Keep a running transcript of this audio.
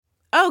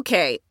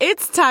Okay,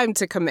 it's time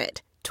to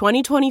commit.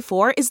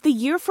 2024 is the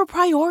year for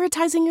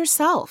prioritizing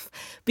yourself.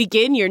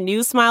 Begin your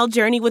new smile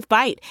journey with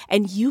Byte,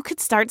 and you could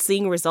start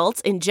seeing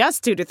results in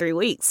just 2 to 3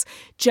 weeks.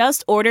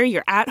 Just order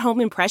your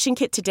at-home impression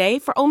kit today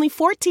for only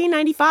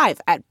 $14.95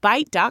 at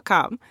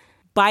Byte.com.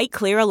 Byte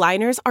Clear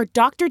aligners are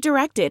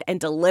doctor-directed and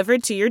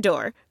delivered to your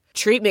door.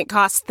 Treatment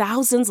costs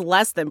thousands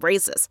less than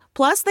braces.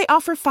 Plus, they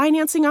offer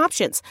financing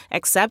options,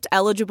 accept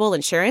eligible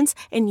insurance,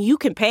 and you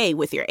can pay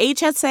with your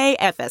HSA,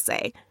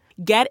 FSA.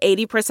 Get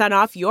 80%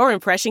 off your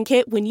impression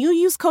kit when you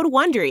use code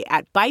WONDERY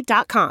at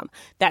Byte.com.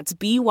 That's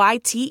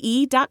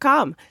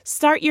BYTE.com.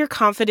 Start your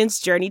confidence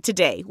journey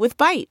today with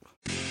Byte.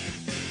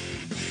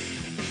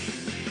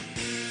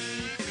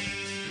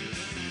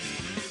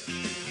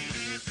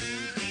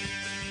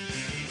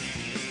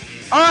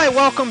 All right,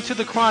 welcome to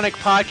the Chronic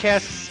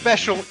Podcast,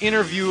 special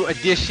interview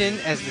edition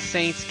as the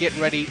Saints get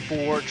ready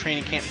for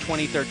Training Camp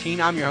 2013.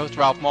 I'm your host,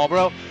 Ralph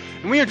Malbrough,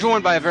 and we are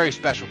joined by a very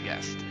special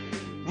guest,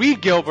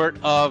 Reid Gilbert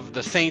of the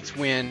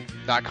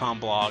SaintsWin.com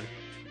blog.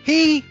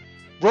 He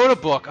wrote a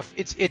book.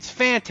 It's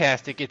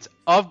fantastic. It's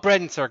Of Bread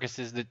and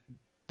Circuses,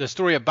 the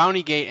story of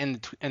Bountygate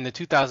and the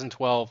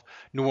 2012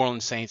 New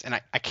Orleans Saints, and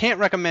I can't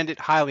recommend it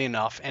highly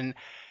enough. And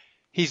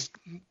he's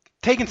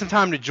taken some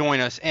time to join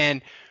us.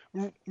 And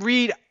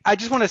Reid, I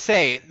just want to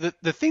say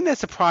the thing that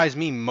surprised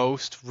me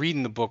most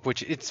reading the book,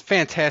 which it's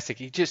fantastic.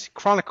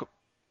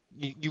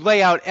 You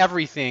lay out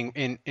everything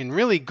in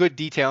really good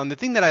detail. And the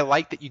thing that I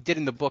like that you did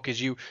in the book is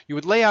you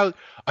would lay out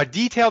a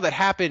detail that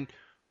happened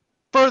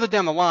further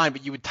down the line,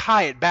 but you would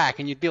tie it back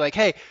and you'd be like,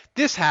 hey,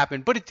 this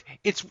happened, but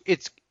it's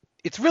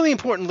really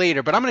important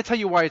later, but I'm going to tell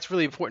you why it's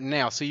really important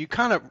now. So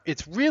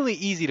it's really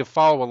easy to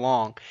follow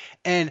along.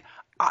 And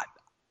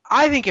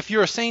I think if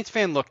you're a Saints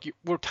fan, look,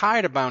 we're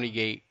tired of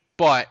Bountygate.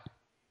 But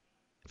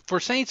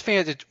for Saints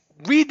fans,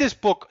 read this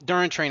book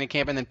during training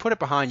camp and then put it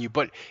behind you.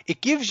 But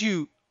it gives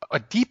you a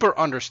deeper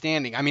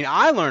understanding. I mean,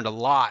 I learned a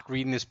lot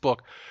reading this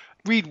book.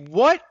 Reid,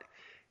 what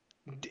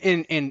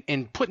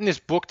in putting this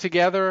book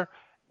together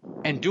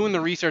and doing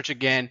the research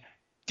again,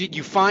 did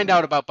you find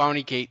out about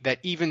Bountygate that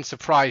even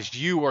surprised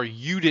you or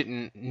you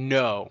didn't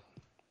know?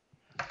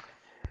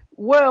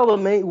 Well,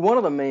 one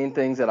of the main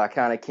things that I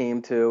kind of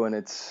came to, and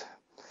it's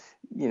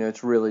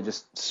really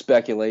just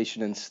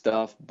speculation and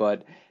stuff,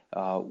 but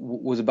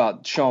was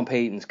about Sean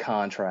Payton's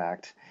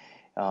contract.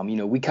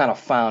 We kind of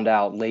found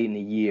out late in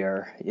the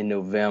year, in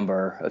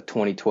November of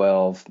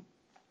 2012,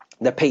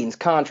 that Payton's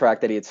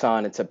contract that he had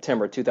signed in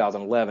September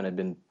 2011 had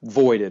been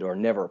voided or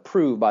never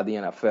approved by the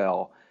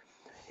NFL.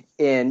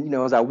 And,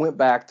 as I went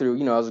back through,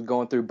 I was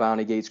going through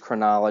Bountygate's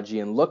chronology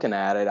and looking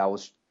at it, I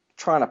was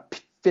trying to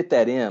fit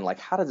that in. Like,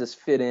 how does this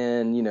fit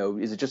in?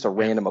 Is it just a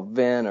random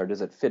event or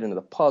does it fit into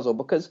the puzzle?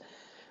 Because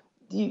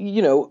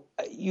who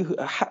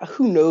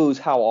knows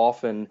how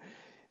often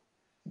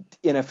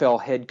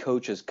NFL head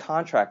coaches'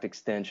 contract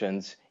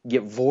extensions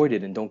get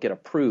voided and don't get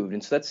approved.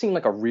 And so that seemed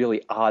like a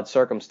really odd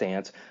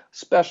circumstance,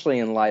 especially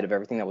in light of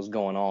everything that was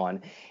going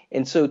on.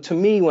 And so to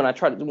me, when I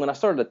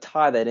started to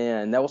tie that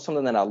in, that was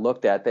something that I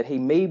looked at that, hey,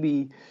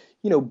 maybe,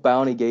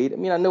 Bountygate. I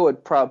mean, I know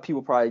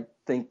people probably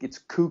think it's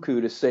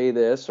cuckoo to say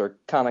this or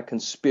kind of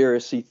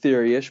conspiracy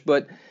theory-ish,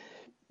 but,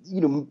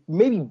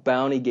 maybe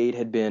Bountygate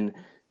had been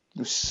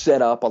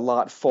set up a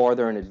lot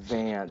farther in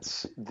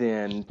advance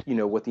than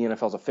what the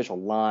NFL's official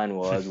line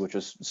was, which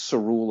was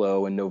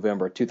Cerullo in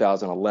November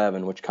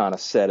 2011, which kind of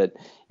set it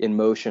in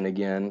motion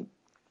again.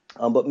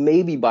 But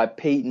maybe by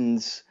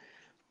Payton's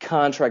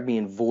contract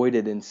being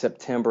voided in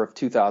September of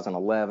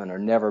 2011 or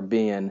never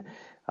being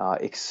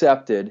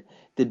accepted,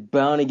 that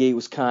Bountygate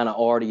was kind of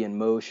already in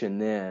motion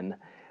then.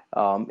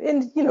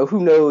 And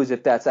who knows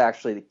if that's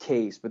actually the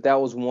case, but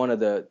that was one of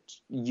the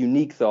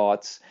unique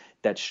thoughts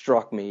that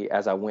struck me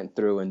as I went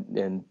through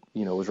and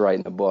was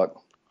writing the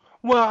book.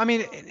 Well, I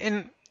mean,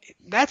 and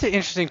that's an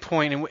interesting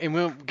point, and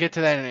we'll get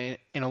to that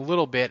in a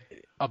little bit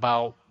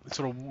about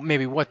sort of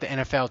maybe what the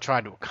NFL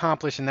tried to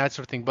accomplish and that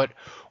sort of thing. But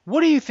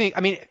what do you think?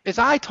 I mean, as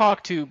I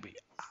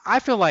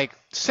feel like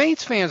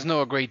Saints fans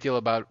know a great deal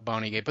about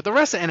Bountygate, but the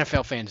rest of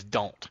NFL fans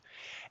don't.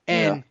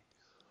 And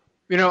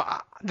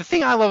the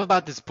thing I love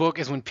about this book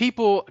is when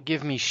people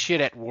give me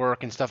shit at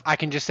work and stuff, I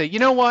can just say, you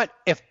know what?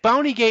 If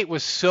Bountygate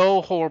was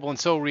so horrible and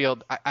so real,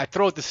 I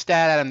throw the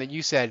stat at them that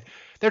you said.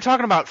 They're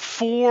talking about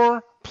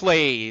 4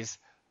 plays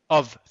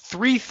of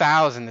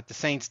 3,000 that the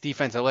Saints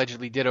defense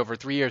allegedly did over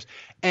 3 years.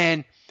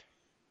 And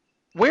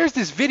where's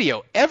this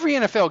video? Every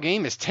NFL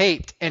game is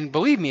taped. And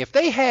believe me, if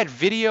they had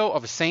video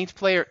of a Saints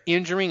player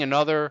injuring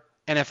another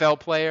NFL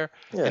player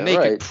and they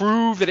could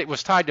prove that it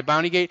was tied to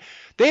Bountygate,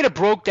 they'd have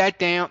broke that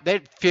down.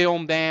 They'd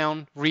film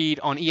down Reid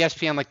on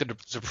ESPN like the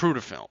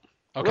Zapruder film.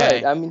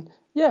 Okay. Right.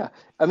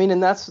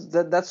 And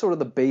that's sort of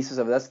the basis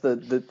of it. That's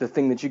the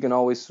thing that you can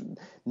always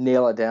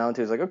nail it down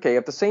to. Is like, okay,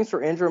 if the Saints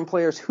were injuring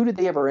players, who did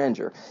they ever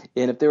injure?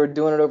 And if they were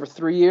doing it over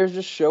 3 years,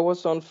 just show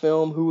us on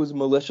film who was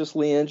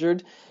maliciously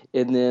injured.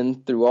 And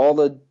then through all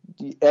the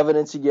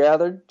evidence you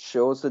gathered,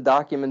 show us the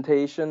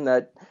documentation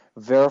that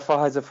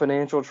verifies a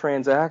financial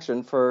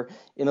transaction for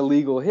an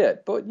illegal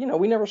hit. But,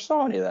 we never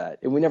saw any of that.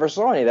 And we never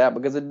saw any of that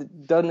because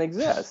it doesn't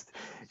exist.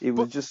 It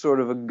was just sort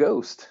of a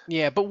ghost.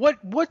 Yeah, but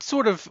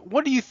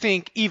what do you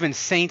think even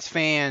Saints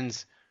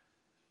fans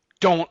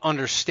don't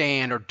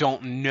understand or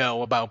don't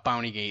know about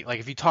Bountygate? Like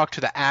if you talk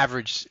to the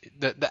average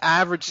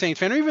Saints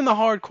fan or even the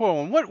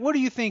hardcore one, what do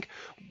you think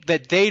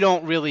that they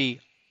don't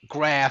really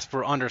grasp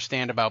or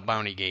understand about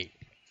Bountygate?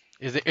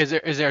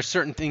 Is there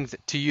certain things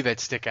to you that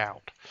stick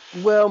out?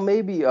 Well,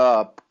 maybe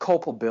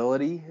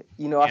culpability.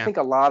 I think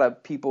a lot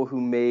of people who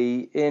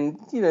may, and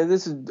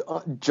this is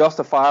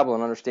justifiable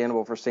and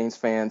understandable for Saints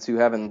fans who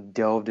haven't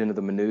delved into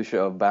the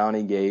minutia of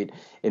Bountygate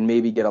and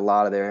maybe get a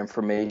lot of their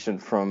information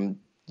from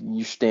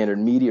your standard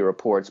media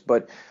reports.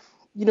 But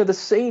the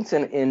Saints,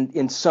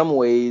 in some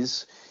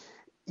ways,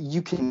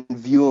 you can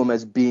view them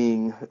as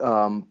being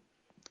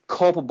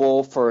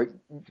culpable for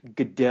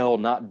Goodell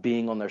not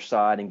being on their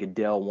side and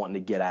Goodell wanting to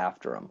get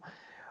after him.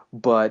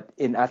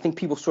 And I think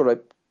people sort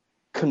of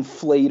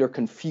conflate or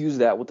confuse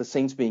that with the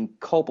Saints being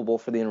culpable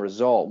for the end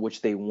result,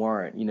 which they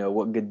weren't.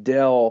 What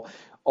Goodell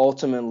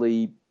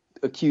ultimately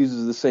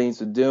accuses the Saints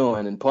of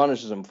doing and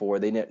punishes them for,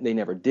 they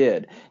never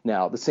did.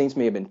 Now, the Saints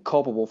may have been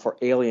culpable for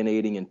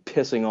alienating and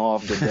pissing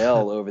off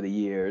Goodell over the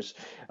years.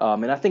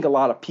 And I think a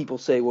lot of people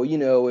say, well,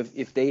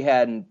 if they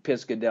hadn't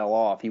pissed Goodell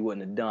off, he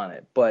wouldn't have done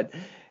it. But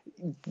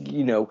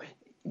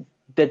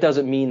that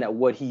doesn't mean that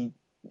what he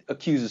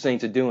accused the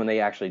Saints of doing, they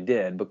actually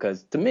did,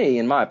 because to me,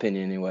 in my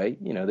opinion anyway,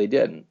 they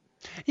didn't.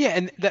 Yeah,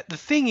 and the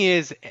thing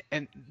is,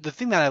 and the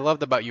thing that I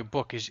loved about your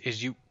book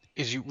is you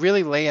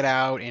really lay it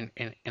out in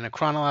a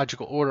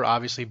chronological order,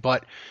 obviously,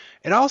 but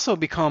it also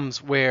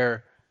becomes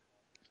where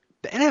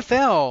the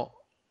NFL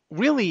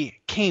really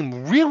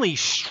came really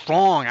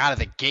strong out of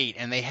the gate,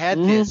 and they had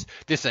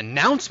this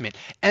announcement,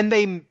 and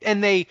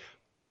they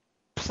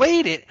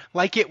played it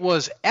like it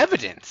was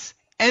evidence,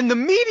 and the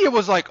media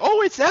was like,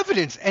 oh, it's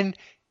evidence, and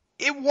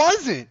it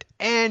wasn't.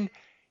 And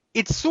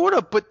it's sort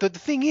of, but the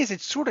thing is,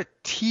 it sort of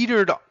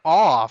teetered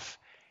off.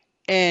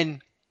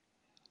 And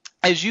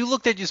as you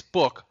looked at this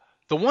book,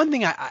 the one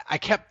thing I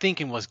kept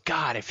thinking was,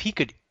 God, if he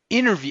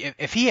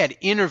had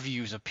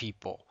interviews of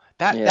people,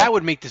 that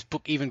would make this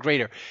book even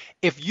greater.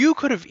 If you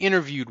could have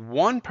interviewed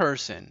one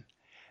person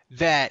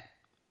that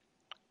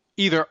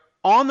either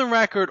on the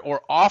record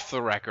or off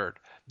the record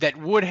that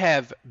would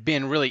have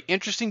been really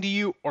interesting to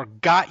you or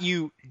got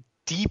you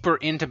deeper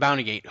into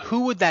Bountygate,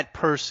 who would that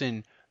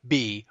person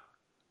be?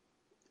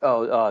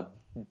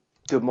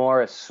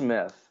 DeMaurice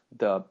Smith,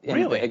 the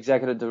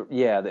executive, the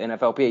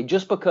NFLPA,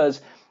 just because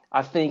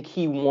I think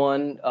he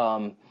won.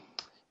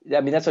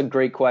 That's a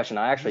great question.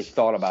 I actually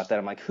thought about that.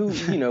 I'm like, who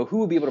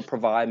would be able to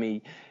provide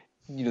me,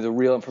 the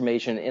real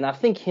information? And I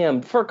think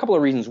him for a couple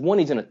of reasons. One,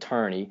 he's an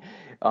attorney.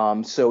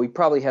 So he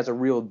probably has a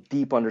real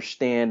deep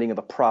understanding of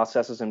the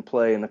processes in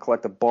play and the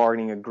collective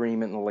bargaining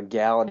agreement and the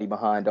legality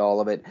behind all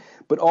of it.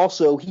 But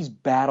also he's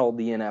battled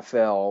the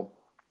NFL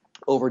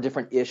over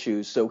different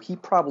issues. So he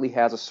probably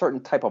has a certain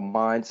type of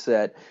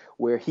mindset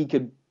where he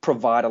could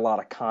provide a lot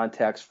of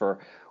context for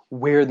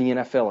where the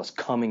NFL is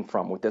coming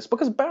from with this.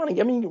 Because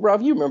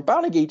Rob, you remember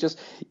Bountygate just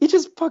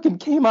fucking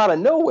came out of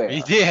nowhere.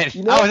 He did.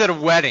 I was at a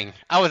wedding.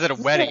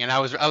 And I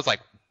was like,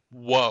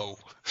 whoa.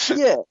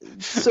 Yeah.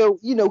 So,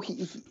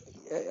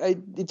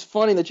 it's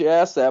funny that you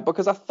asked that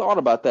because I thought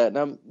about that.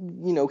 And,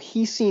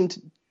 he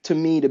seemed to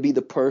me to be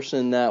the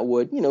person that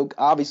would,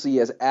 obviously he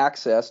has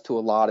access to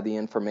a lot of the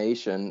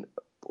information,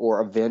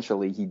 or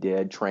eventually he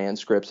did,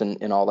 transcripts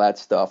and all that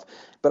stuff.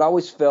 But I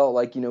always felt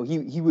like,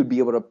 he would be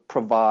able to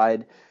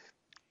provide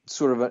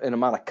sort of an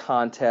amount of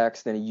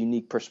context and a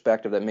unique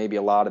perspective that maybe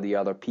a lot of the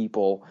other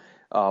people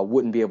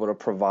wouldn't be able to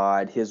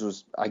provide.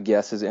 His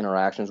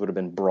interactions would have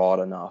been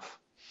broad enough.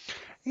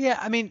 Yeah,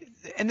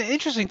 and the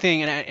interesting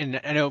thing, and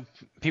I know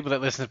people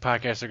that listen to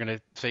podcasts are going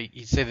to say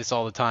this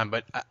all the time,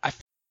 but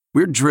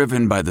We're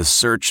driven by the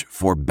search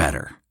for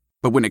better.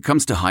 But when it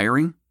comes to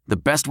hiring, the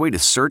best way to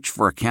search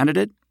for a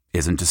candidate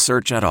isn't to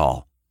search at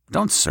all.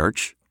 Don't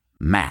search.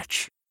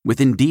 Match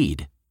with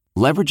Indeed.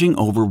 Leveraging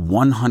over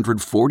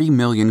 140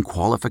 million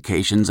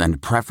qualifications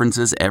and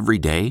preferences every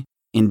day,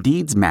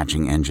 Indeed's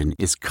matching engine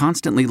is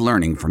constantly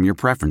learning from your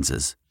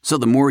preferences. So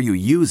the more you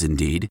use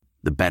Indeed,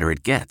 the better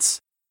it gets.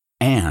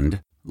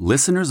 And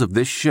listeners of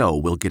this show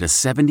will get a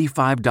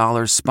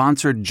 $75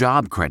 sponsored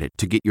job credit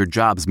to get your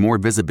jobs more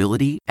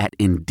visibility at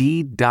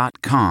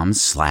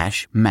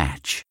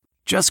Indeed.com/match.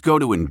 Just go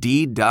to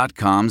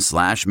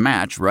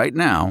Indeed.com/match right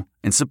now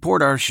and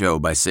support our show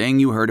by saying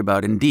you heard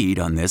about Indeed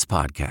on this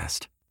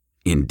podcast.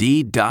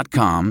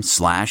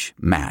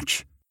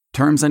 Indeed.com/match.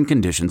 Terms and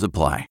conditions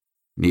apply.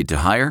 Need to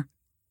hire?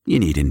 You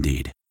need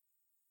Indeed.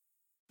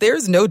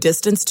 There's no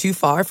distance too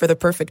far for the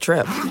perfect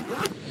trip.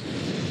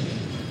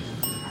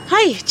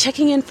 Hi,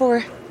 checking in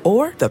for...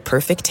 Or the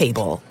perfect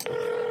table.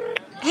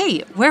 Hey,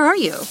 where are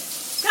you?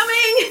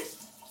 Coming!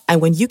 And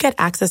when you get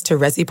access to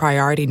Resi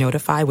Priority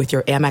Notify with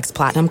your Amex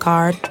Platinum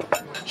card...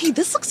 Hey,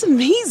 this looks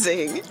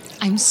amazing!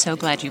 I'm so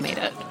glad you made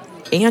it.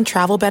 And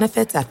travel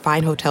benefits at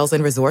fine hotels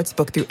and resorts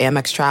booked through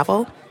Amex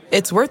Travel,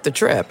 it's worth the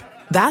trip.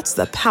 That's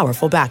the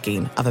powerful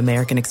backing of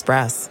American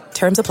Express.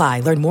 Terms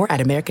apply. Learn more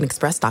at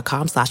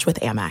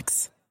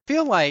americanexpress.com/withAmex. I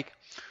feel like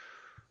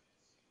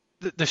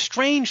the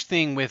strange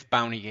thing with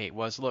Bountygate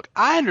was, look,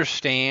 I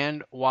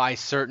understand why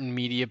certain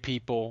media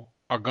people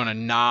are going to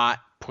not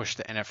push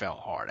the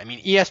NFL hard. I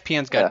mean,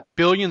 ESPN's got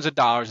billions of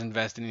dollars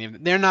invested in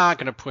them. They're not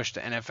going to push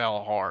the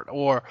NFL hard.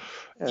 Or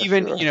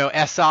even,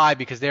 SI,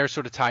 because they're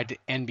sort of tied to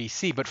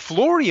NBC. But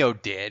Florio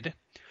did.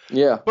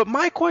 Yeah. But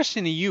my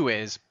question to you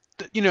is,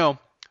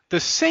 the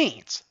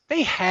Saints,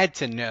 they had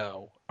to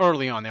know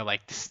early on. They're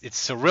like, it's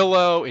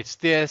Cirillo, it's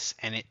this,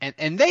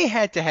 and they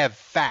had to have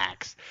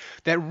facts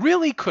that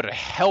really could have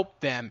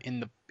helped them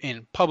in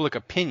public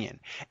opinion.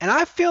 And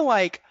I feel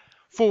like,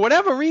 for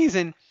whatever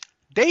reason,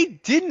 they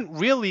didn't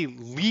really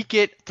leak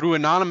it through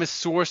anonymous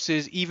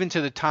sources, even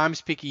to the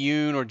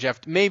Times-Picayune or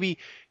maybe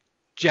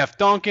Jeff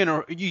Duncan,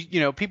 or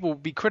people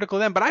would be critical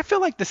of them. But I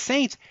feel like the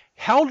Saints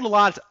held a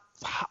lot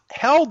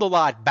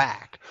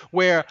back,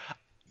 where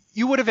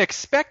you would have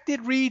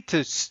expected Reid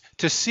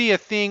to see a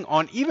thing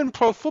on even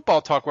Pro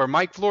Football Talk where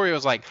Mike Florio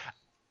was like,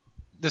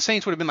 the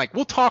Saints would have been like,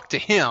 we'll talk to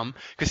him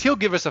because he'll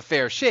give us a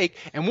fair shake,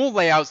 and we'll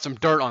lay out some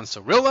dirt on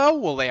Cirillo,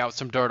 we'll lay out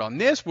some dirt on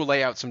this, we'll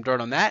lay out some dirt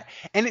on that.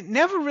 And it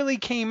never really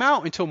came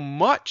out until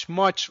much,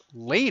 much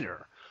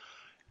later.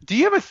 Do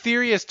you have a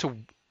theory as to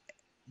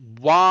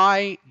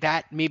why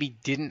that maybe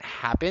didn't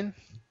happen?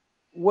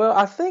 Well,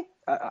 I think,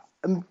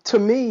 to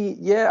me,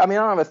 I mean,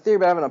 I don't have a theory,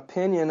 but I have an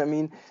opinion. I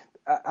mean,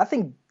 I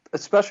think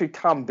especially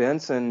Tom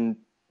Benson,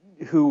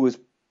 who was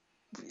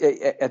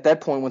at that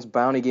point once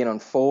Bountygate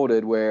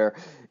unfolded, where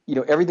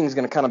everything's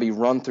going to kind of be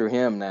run through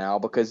him now,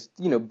 because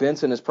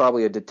Benson is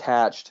probably a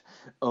detached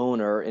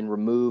owner and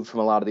removed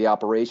from a lot of the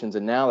operations,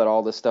 and now that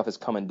all this stuff is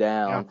coming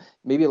down,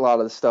 maybe a lot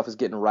of the stuff is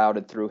getting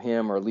routed through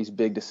him, or at least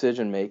big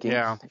decision making.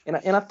 And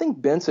I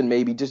think Benson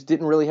maybe just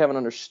didn't really have an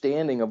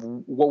understanding of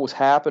what was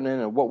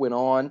happening and what went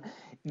on,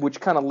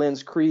 which kind of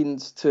lends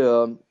credence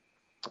to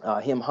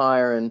him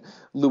hiring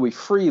Louis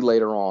Free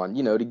later on,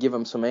 to give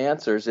him some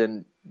answers.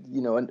 And,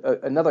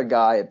 another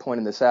guy had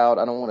pointed this out.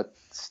 I don't want to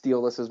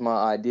steal this as my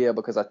idea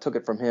because I took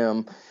it from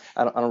him.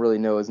 I don't really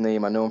know his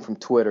name. I know him from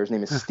Twitter. His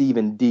name is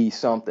Stephen D.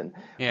 something.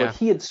 Yeah. But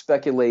he had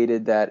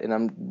speculated that, and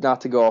I'm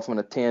not to go off on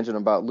a tangent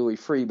about Louis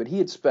Free, but he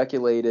had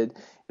speculated,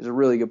 is a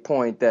really good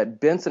point,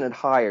 that Benson had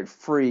hired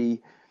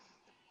Free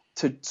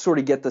to sort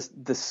of get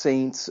the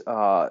Saints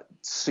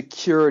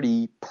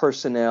security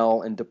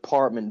personnel and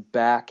department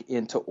back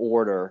into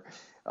order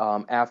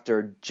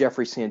after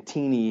Jeffrey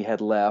Santini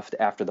had left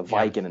after the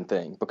Vicodin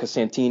thing. Because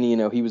Santini,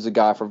 he was the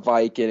guy for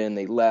Vicodin, and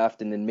they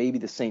left, and then maybe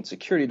the Saints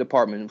security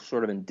department was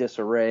sort of in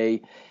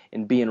disarray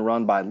and being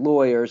run by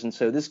lawyers. And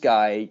so this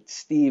guy,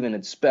 Steven,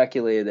 had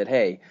speculated that,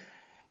 hey,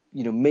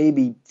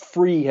 maybe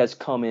Free has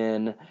come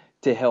in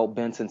to help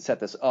Benson set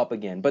this up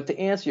again. But to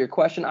answer your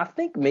question, I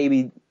think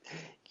maybe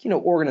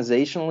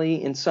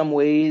organizationally, in some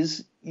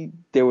ways,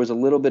 there was a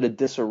little bit of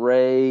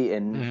disarray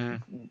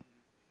and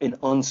an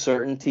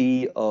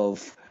uncertainty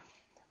of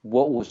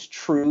what was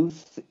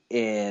truth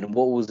and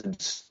what was a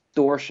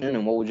distortion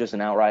and what was just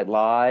an outright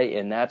lie.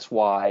 And that's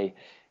why,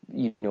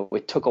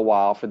 it took a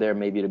while for there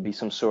maybe to be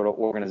some sort of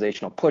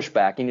organizational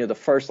pushback. The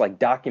first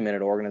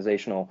documented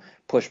organizational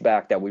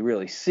pushback that we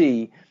really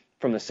see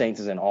from the Saints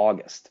is in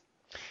August.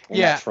 And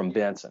that's from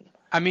Benson.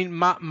 I mean,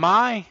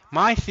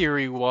 my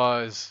theory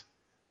was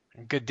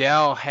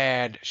Goodell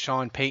had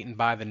Sean Payton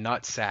by the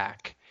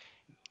nutsack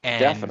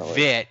and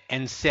Vitt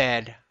and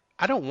said,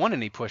 I don't want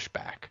any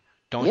pushback.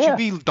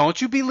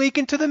 Don't you be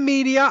leaking to the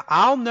media.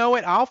 I'll know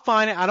it. I'll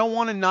find it. I don't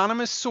want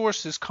anonymous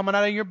sources coming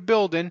out of your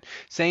building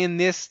saying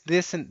this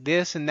and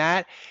this and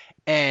that.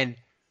 And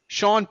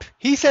if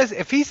he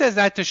says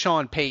that to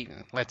Sean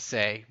Payton, let's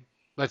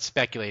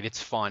speculate,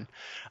 it's fun.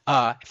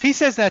 If he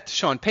says that to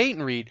Sean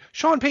Payton, Reid,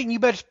 Sean Payton, you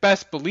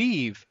best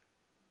believe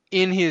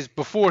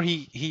before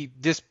he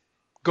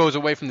goes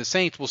away from the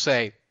Saints, will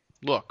say,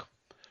 look,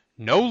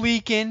 no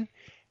leaking.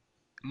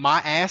 My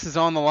ass is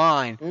on the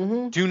line.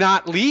 Mm-hmm. Do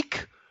not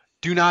leak.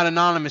 Do not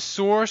anonymous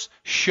source.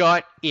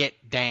 Shut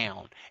it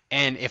down.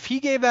 And if he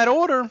gave that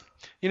order,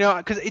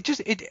 because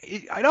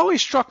it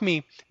always struck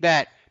me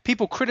that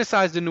people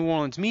criticize the New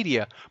Orleans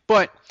media,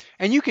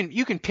 and you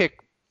can pick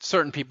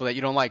certain people that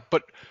you don't like,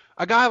 but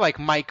a guy like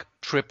Mike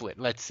Triplett,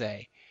 let's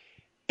say,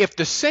 if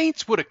the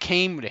Saints would have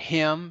came to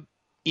him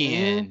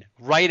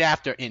right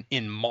after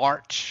in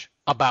March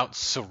about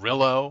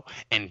Cirillo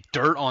and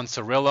dirt on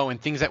Cirillo and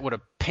things that would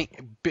have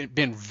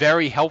been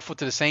very helpful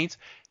to the Saints,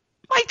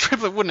 Mike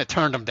Triplett wouldn't have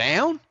turned them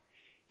down.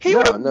 He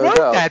would have wrote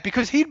that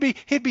because he'd be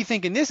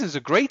thinking, this is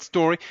a great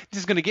story. This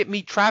is going to get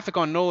me traffic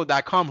on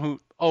NOLA.com, who,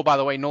 oh, by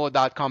the way,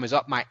 NOLA.com is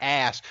up my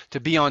ass to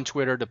be on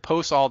Twitter, to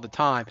post all the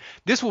time.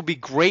 This will be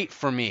great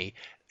for me.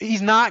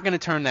 He's not going to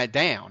turn that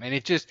down. And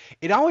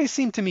it always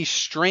seemed to me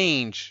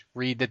strange,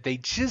 Reid, that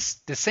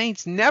the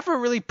Saints never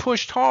really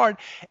pushed hard.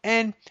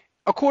 And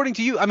according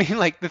to you, I mean,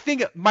 the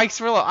thing, Mike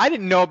Cirillo, I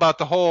didn't know about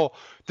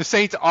the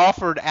Saints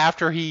offered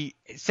after he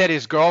said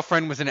his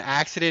girlfriend was in an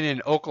accident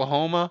in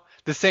Oklahoma.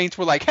 The Saints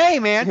were like, hey,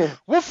 man,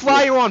 we'll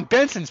fly you on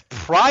Benson's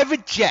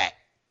private jet.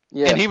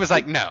 Yeah. And he was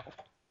like, no.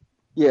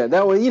 Yeah,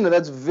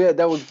 that's Vitt.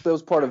 That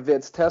was part of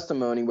Vitt's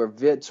testimony, where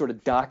Vitt sort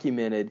of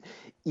documented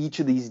each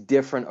of these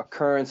different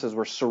occurrences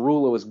where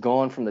Cerullo is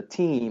gone from the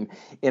team.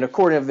 And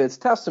according to Vitt's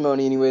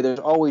testimony, anyway, there's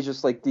always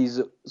just like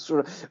these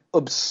sort of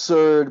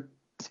absurd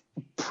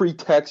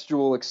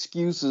pretextual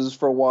excuses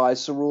for why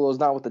Cerullo is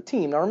not with the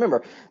team. Now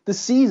remember,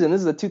 this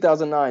is the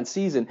 2009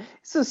 season.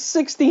 It's a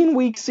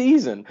 16-week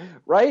season,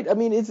 right? I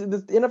mean,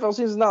 the NFL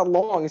season is not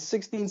long. It's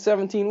 16,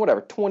 17,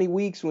 whatever, 20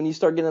 weeks when you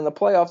start getting in the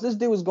playoffs. This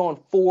dude was gone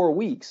 4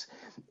 weeks,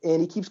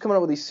 and he keeps coming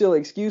up with these silly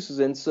excuses.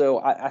 And so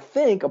I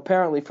think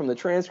apparently from the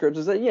transcripts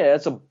is that,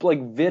 it's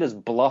like Vitt is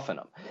bluffing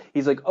him.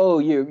 He's like, oh,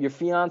 your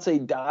fiance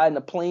died in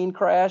a plane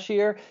crash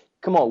here.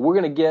 Come on, we're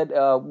going to get,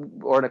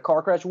 or in a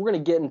car crash, we're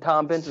going to get in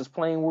Tom Benson's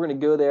plane. We're going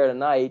to go there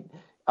tonight.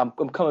 I'm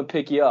coming to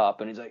pick you up.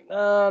 And he's like, no,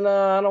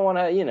 I don't want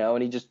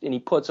to, and he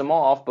puts him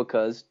off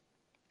because,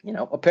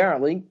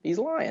 apparently he's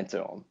lying to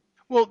him.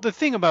 Well, the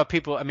thing about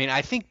people, I mean,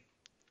 I think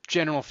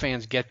general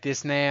fans get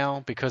this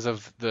now because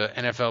of the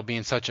NFL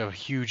being such a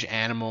huge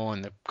animal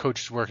and the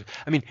coaches work.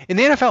 I mean, in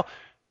the NFL,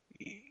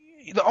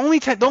 the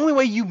only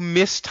way you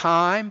miss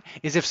time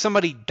is if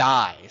somebody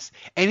dies.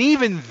 And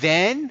even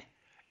then,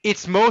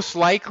 it's most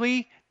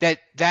likely that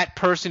that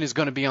person is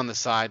going to be on the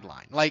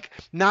sideline. Like,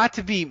 not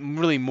to be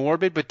really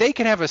morbid, but they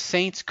can have a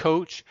Saints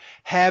coach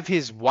have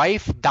his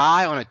wife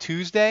die on a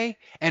Tuesday,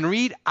 and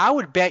Reid, I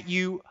would bet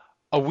you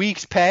a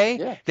week's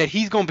pay that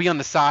he's going to be on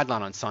the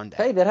sideline on Sunday.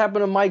 Hey, that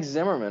happened to Mike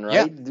Zimmerman,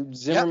 right? Yeah.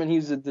 Zimmerman, he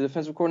was the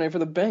defensive coordinator for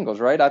the Bengals,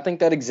 right? I think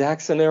that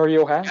exact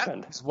scenario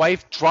happened. His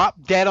wife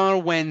dropped dead on a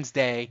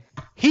Wednesday.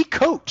 He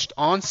coached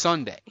on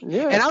Sunday.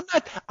 Yeah.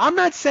 And I'm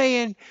not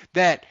saying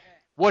that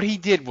what he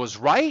did was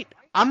right.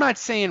 I'm not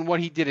saying what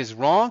he did is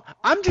wrong.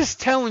 I'm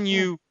just telling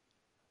you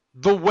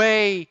the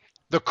way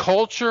the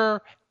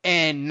culture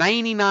and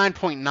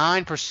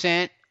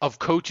 99.9% of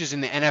coaches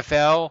in the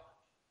NFL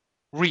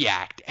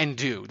react and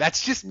do.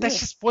 That's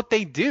just what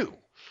they do.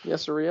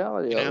 Yes, the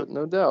reality of it,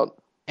 no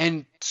doubt.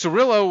 And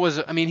Cerullo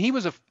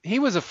he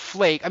was a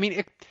flake. I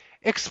mean,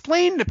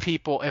 explain to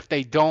people if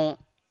they don't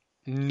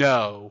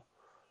know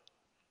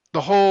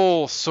the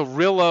whole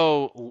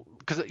Cerullo,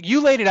 because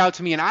you laid it out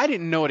to me and I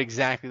didn't know it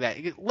exactly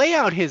that. Lay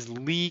out his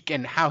leak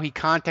and how he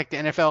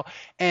contacted the NFL,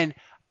 and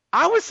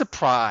I was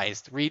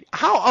surprised, Reid,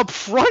 how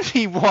upfront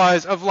he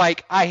was of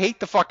like, I hate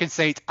the fucking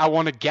Saints, I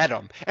want to get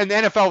them. And the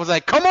NFL was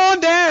like, come on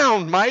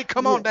down, Mike,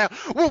 come on down.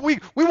 We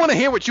want to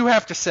hear what you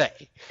have to say.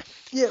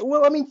 Yeah,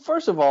 well, I mean,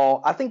 first of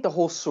all, I think the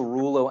whole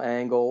Cerullo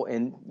angle,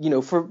 and,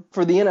 for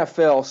the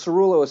NFL,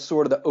 Cerullo is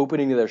sort of the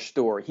opening of their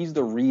story. He's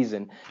the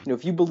reason.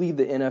 If you believe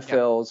the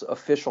NFL's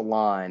official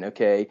line,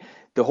 okay,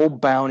 the whole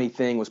bounty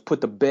thing was put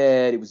to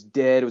bed, it was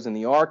dead, it was in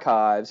the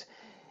archives.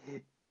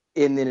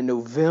 And then in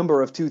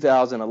November of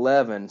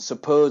 2011,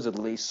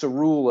 supposedly,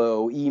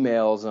 Cerullo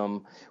emails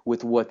him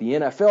with what the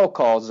NFL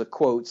calls a,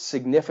 quote,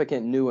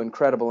 significant new and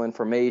credible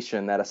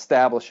information that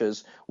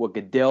establishes what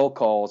Goodell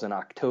calls in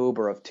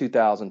October of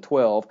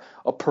 2012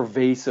 a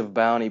pervasive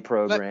bounty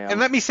program. And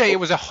let me say, it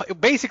was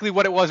basically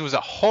what it was a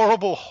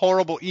horrible,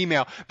 horrible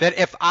email that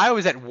if I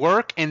was at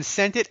work and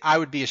sent it, I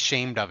would be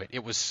ashamed of it.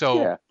 It was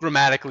so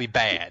grammatically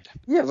bad.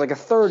 Yeah, it was like a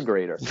third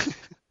grader.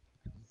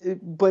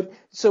 But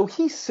so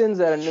he sends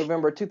that in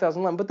November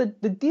 2011.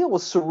 But the deal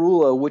with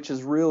Cerullo, which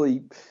is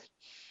really,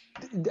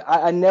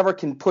 I never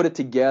can put it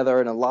together,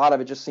 and a lot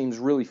of it just seems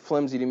really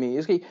flimsy to me.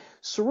 Okay,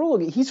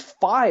 Cerullo, he's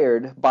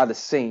fired by the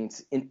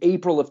Saints in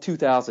April of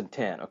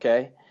 2010.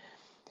 Okay,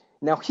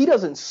 now he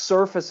doesn't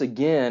surface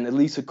again, at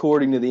least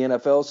according to the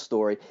NFL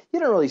story. He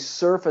didn't really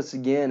surface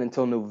again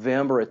until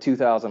November of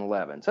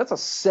 2011. So that's a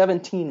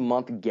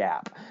 17-month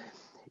gap.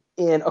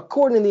 And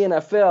according to the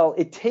NFL,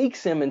 it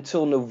takes him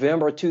until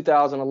November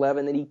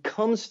 2011 that he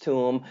comes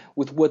to him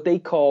with what they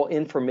call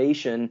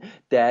information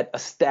that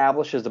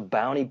establishes a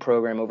bounty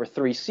program over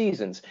 3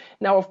 seasons.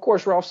 Now, of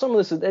course, Ralph, some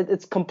of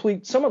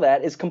that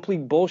is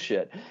complete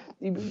bullshit.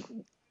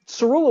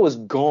 Cerullo is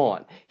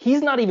gone.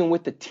 He's not even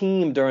with the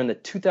team during the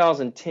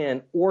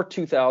 2010 or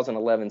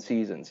 2011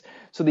 seasons.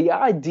 So the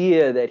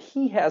idea that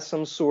he has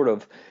some sort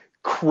of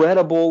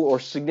credible or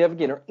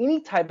significant or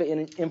any type of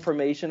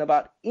information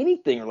about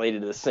anything related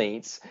to the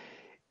Saints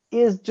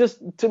is just,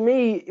 to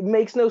me, it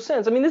makes no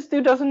sense. I mean, this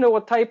dude doesn't know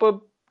what type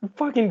of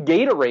fucking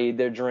Gatorade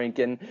they're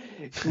drinking,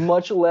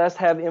 much less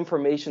have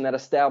information that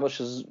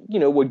establishes,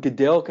 what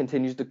Goodell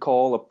continues to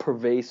call a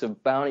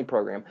pervasive bounty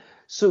program.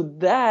 So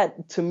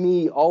that, to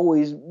me,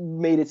 always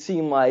made it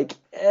seem like,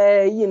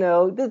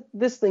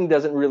 this thing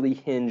doesn't really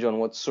hinge on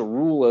what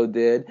Cerullo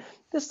did.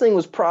 This thing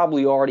was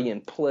probably already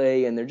in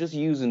play, and they're just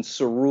using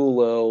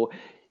Cerullo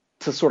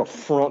to sort of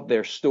front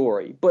their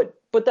story. But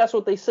that's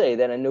what they say,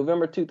 that in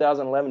November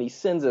 2011, he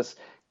sends this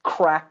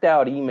cracked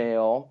out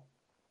email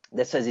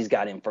that says he's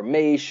got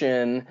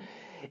information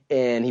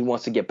and he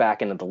wants to get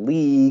back into the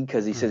league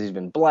because he says he's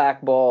been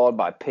blackballed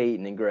by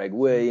Peyton and Greg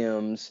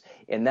Williams.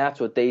 And that's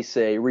what they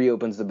say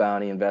reopens the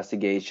bounty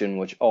investigation,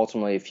 which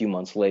ultimately a few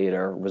months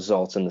later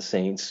results in the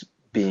Saints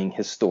being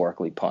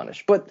historically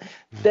punished. But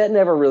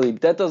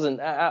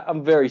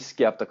I'm very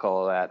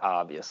skeptical of that,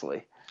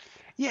 obviously.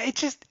 Yeah, it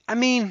just, I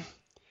mean,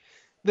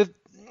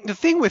 the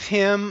thing with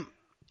him,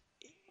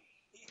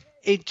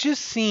 it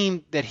just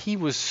seemed that he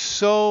was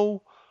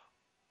so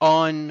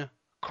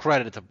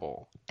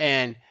uncreditable.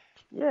 And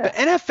the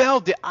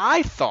NFL,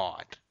 I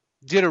thought,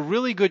 did a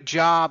really good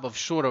job of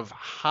sort of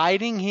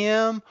hiding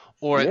him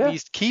or at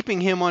least keeping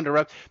him under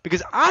wraps.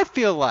 Because I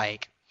feel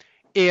like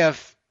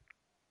if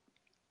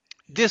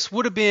this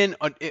would have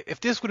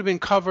been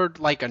covered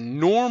like a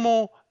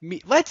normal,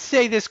 let's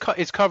say this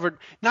is covered,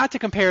 not to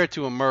compare it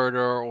to a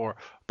murder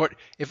but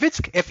if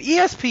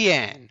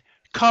ESPN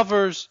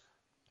covers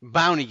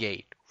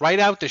Bountygate right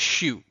out the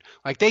chute,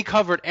 like they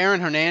covered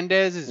Aaron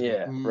Hernandez's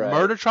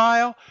murder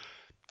trial,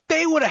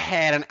 they would have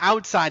had an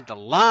outside the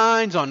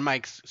lines on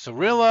Mike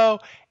Cirillo,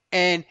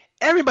 and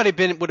everybody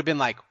would have been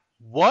like,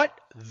 what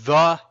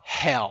the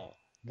hell?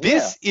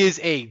 This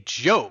is a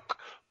joke.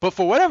 But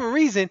for whatever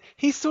reason,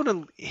 he sort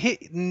of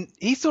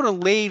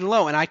laid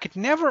low, and I could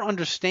never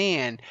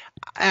understand,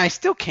 and I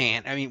still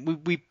can't. I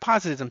mean, we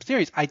posited some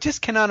theories. I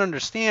just cannot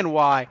understand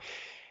why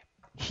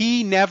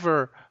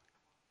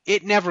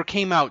it never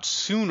came out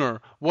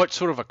sooner what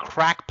sort of a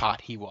crackpot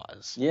he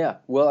was. Yeah,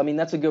 well, I mean,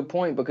 that's a good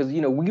point because,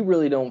 we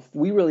really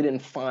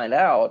didn't find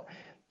out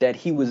that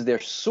he was their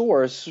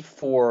source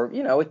for,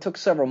 it took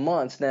several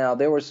months. Now,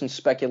 there was some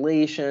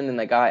speculation, and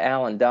the guy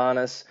Alan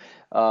Donis,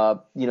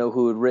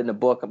 who had written a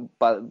book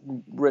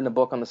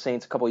on the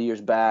Saints a couple of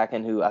years back,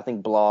 and who I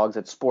think blogs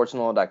at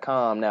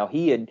sportsandlaw.com. Now,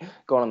 he had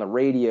gone on the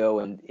radio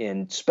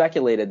and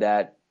speculated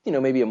that,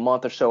 maybe a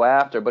month or so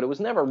after, but it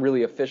was never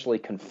really officially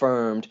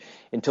confirmed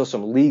until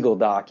some legal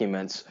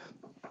documents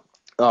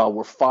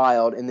were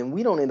filed, and then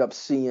we don't end up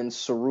seeing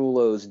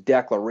Cirillo's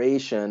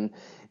declaration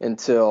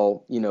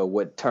until,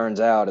 what turns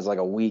out is like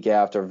a week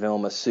after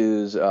Vilma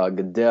sues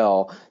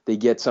Goodell. They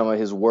get some of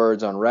his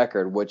words on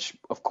record, which,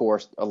 of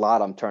course, a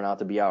lot of them turn out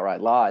to be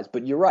outright lies.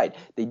 But you're right,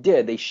 they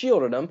did. They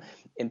shielded him,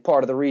 and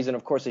part of the reason,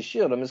 of course, they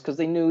shielded him is because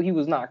they knew he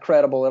was not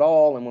credible at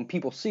all, and when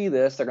people see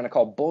this, they're going to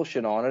call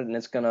bullshit on it, and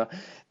it's going to,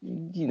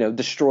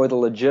 destroy the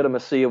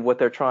legitimacy of what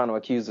they're trying to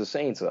accuse the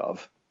Saints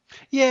of.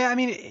 Yeah, I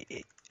mean,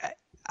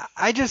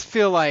 I just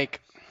feel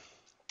like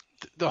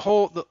the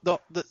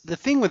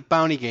thing with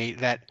Bountygate,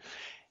 that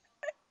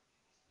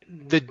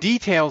the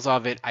details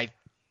of it,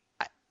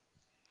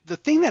 the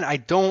thing that I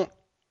don't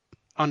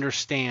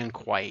understand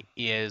quite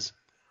is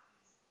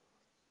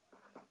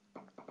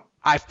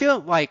I feel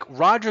like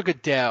Roger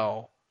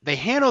Goodell, they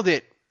handled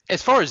it,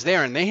 as far as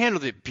there, and they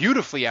handled it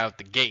beautifully out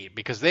the gate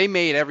because they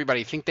made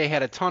everybody think they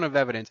had a ton of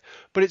evidence,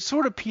 but it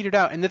sort of petered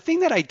out. And the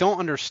thing that I don't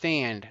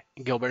understand,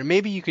 Gilbert, and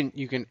maybe you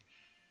can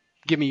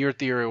give me your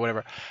theory or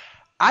whatever,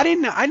 I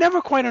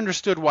never quite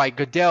understood why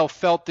Goodell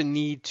felt the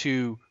need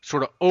to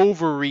sort of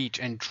overreach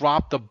and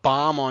drop the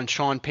bomb on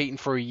Sean Payton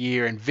for a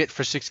year and Vitt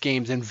for 6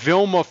 games and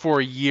Vilma for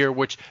a year,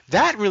 which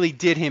that really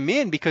did him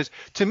in, because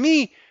to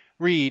me,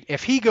 Reid,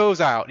 if he goes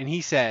out and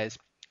he says,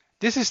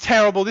 this is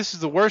terrible, this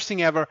is the worst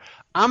thing ever,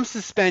 I'm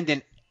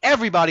suspending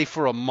everybody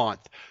for a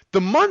month.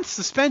 The month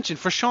suspension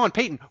for Sean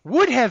Payton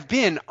would have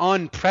been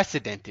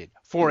unprecedented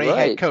for a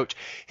head coach.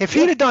 If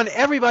he'd have done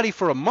everybody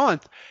for a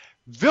month,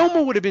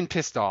 Vilma would have been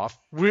pissed off.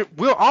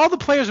 All the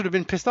players would have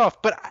been pissed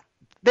off, but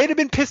they'd have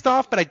been pissed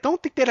off, but I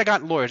don't think they'd have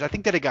gotten lawyers. I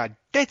think they'd have got,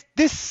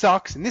 this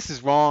sucks and this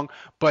is wrong,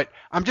 but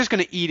I'm just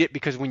going to eat it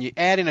because when you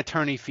add in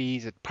attorney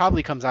fees, it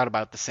probably comes out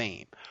about the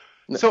same.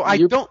 So I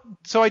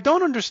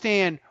don't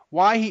understand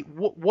why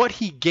what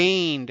he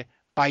gained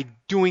by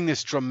doing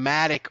this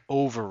dramatic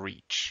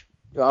overreach.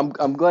 I'm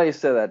glad you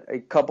said that. A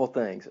couple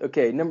things.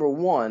 Okay, number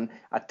one,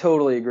 I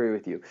totally agree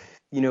with you.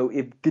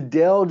 If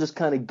Goodell just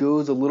kind of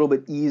goes a little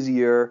bit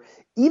easier,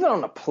 even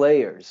on the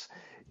players,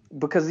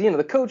 because,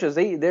 the coaches,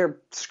 they're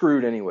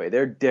screwed anyway.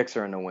 Their dicks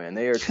are in the wind.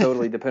 They are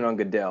totally dependent on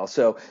Goodell.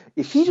 So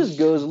if he just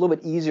goes a little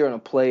bit easier on the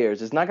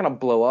players, it's not going to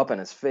blow up in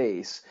his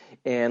face.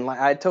 And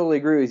I totally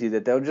agree with you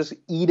that they'll just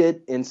eat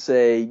it and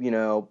say,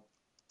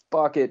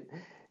 fuck it.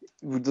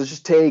 Let's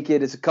just take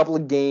it. It's a couple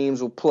of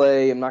games. We'll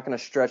play. I'm not going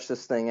to stretch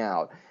this thing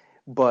out.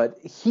 But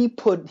he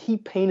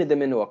painted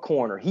them into a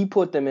corner. He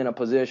put them in a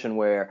position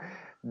where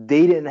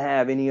they didn't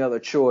have any other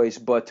choice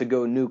but to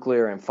go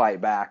nuclear and fight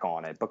back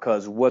on it,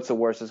 because what's the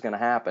worst that's going to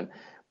happen?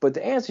 But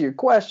to answer your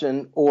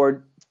question,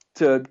 or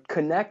to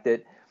connect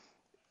it,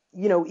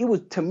 it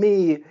was, to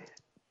me,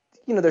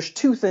 there's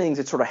two things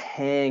that sort of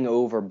hang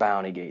over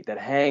Bountygate, that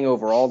hang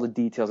over all the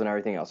details and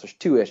everything else. There's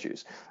two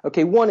issues.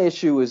 Okay, one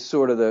issue is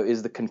sort of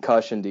the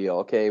concussion deal.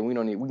 Okay, we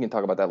can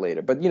talk about that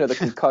later. But the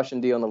concussion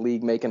deal in the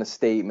league making a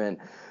statement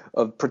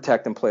of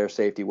protecting player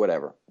safety,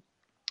 whatever.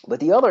 But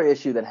the other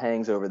issue that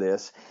hangs over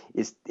this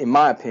is, in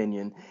my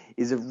opinion,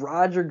 is of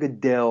Roger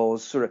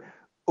Goodell's sort of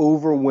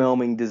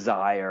overwhelming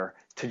desire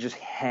to just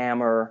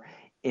hammer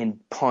and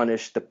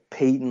punish the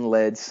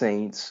Payton-led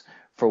Saints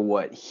for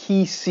what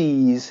he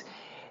sees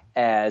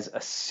as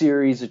a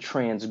series of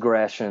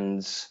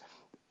transgressions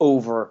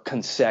over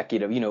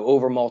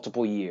over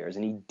multiple years.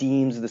 And he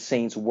deems the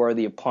Saints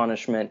worthy of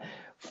punishment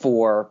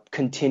for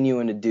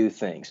continuing to do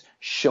things,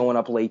 showing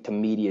up late to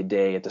media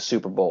day at the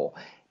Super Bowl,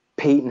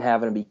 Peyton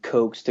having to be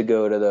coaxed to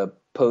go to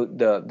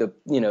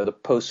the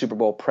post Super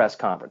Bowl press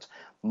conference,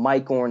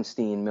 Mike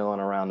Ornstein milling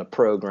around the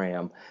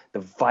program, the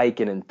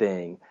Vicodin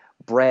thing,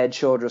 Brad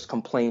Childress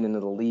complaining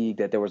to the league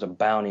that there was a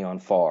bounty on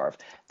Favre,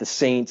 the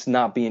Saints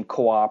not being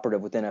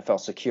cooperative with NFL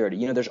security.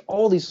 You know, there's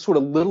all these sort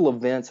of little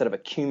events that have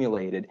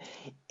accumulated.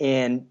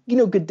 And, you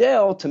know,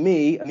 Goodell, to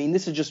me, I mean,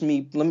 this is just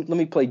me. Let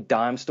me play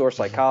dime store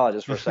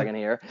psychologist for a second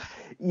here.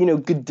 You know,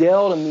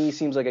 Goodell to me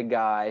seems like a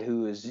guy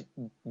who is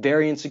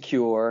very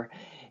insecure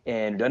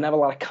and doesn't have a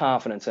lot of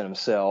confidence in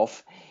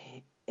himself.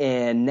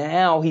 And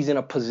now he's in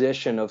a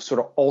position of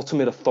sort of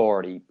ultimate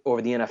authority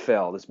over the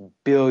NFL, this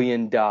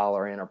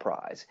billion-dollar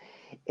enterprise.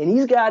 And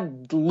he's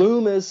got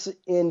Loomis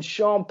and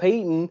Sean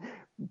Payton,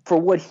 for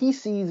what he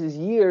sees as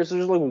years, they're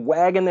just like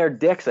wagging their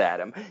dicks at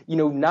him, you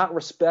know, not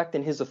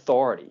respecting his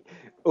authority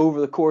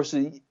over the course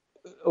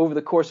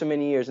of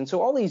many years. And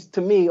so all these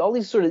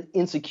sort of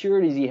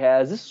insecurities he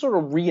has, this sort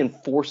of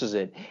reinforces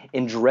it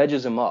and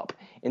dredges him up.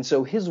 And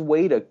so his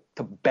way to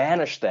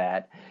banish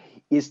that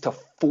is to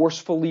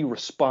forcefully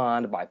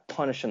respond by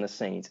punishing the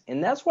Saints.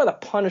 And that's why the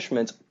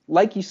punishments,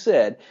 like you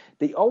said,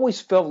 they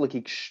always felt like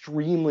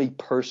extremely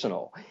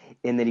personal,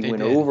 and that he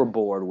went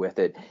overboard with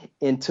it.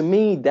 And to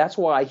me, that's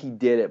why he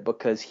did it,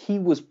 because he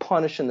was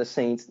punishing the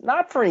Saints,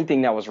 not for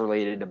anything that was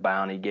related to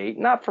Bountygate,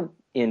 not for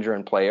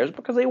injuring players,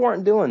 because they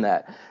weren't doing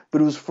that,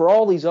 but it was for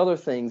all these other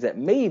things that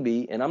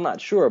maybe, and I'm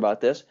not sure about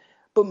this,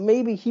 but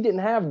maybe he didn't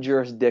have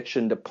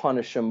jurisdiction to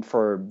punish him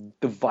for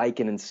the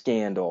Vicodin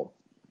scandal.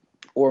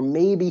 Or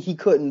maybe he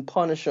couldn't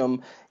punish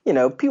him. You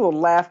know, people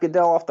laugh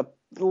Goodell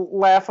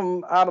laugh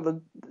him out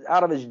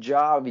of his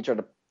job if he tried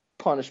to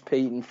punish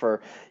Peyton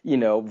for, you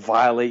know,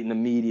 violating the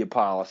media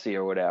policy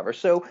or whatever.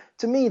 So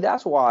to me,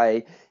 that's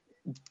why,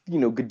 you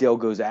know, Goodell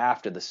goes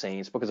after the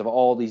Saints, because of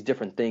all these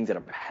different things that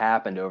have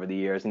happened over the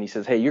years. And he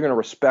says, hey, you're going to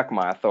respect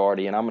my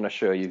authority, and I'm going to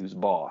show you who's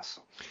boss.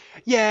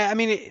 Yeah, I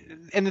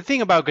mean, and the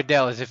thing about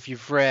Goodell is, if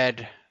you've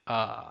read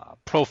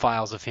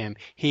profiles of him,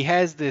 he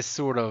has this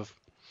sort of,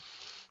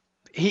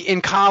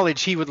 in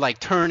college, he would like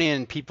turn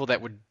in people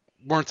that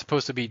weren't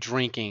supposed to be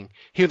drinking.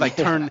 He would like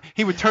turn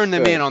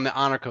them in on the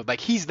honor code. Like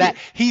he's that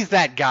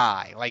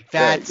guy. Like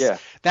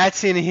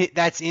that's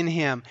in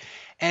him.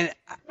 And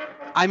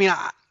I mean,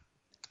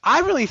 I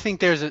really think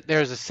there's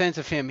a sense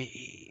of him.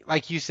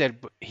 Like you said,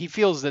 he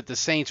feels that the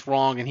Saints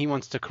wrong and he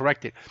wants to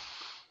correct it.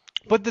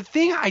 But the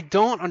thing I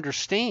don't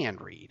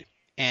understand, Reid,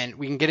 and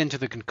we can get into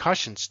the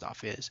concussion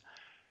stuff, is,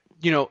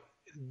 you know,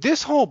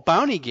 this whole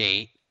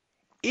Bountygate,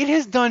 it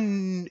has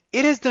done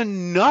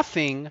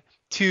nothing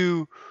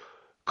to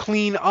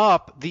clean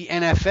up the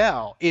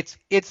NFL.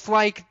 It's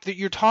like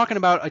you're talking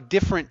about a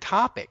different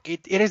topic.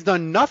 It has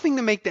done nothing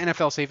to make the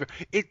NFL safer.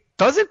 It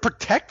doesn't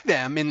protect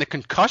them in the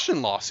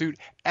concussion lawsuit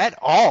at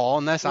all,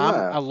 unless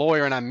I'm a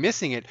lawyer and I'm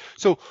missing it.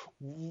 So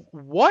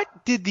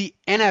what did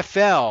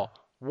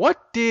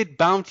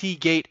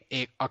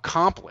Bountygate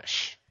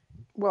accomplish?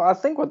 Well, I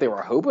think what they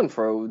were hoping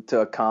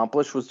to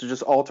accomplish was to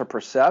just alter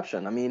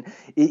perception. I mean,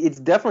 it's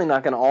definitely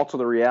not going to alter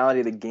the reality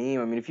of the game.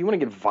 I mean, if you want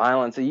to get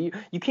violence, you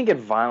can't get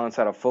violence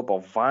out of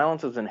football.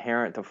 Violence is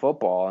inherent to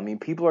football. I mean,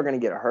 people are going to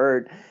get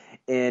hurt.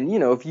 And, you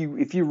know, if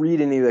you read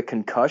any of the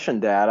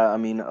concussion data, I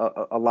mean,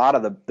 a lot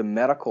of the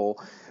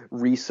medical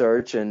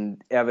research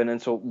and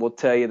evidence will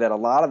tell you that a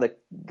lot of the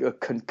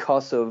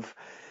concussive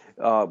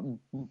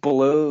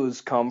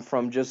blows come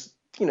from just,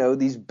 you know,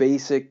 these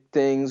basic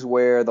things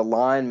where the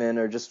linemen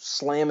are just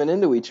slamming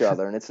into each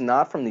other, and it's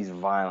not from these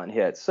violent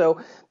hits.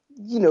 So,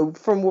 you know,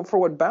 for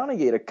what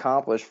Bountygate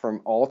accomplished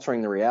from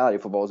altering the reality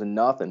of football is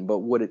nothing, but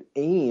what it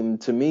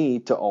aimed to me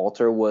to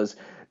alter was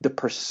the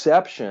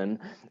perception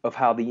of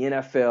how the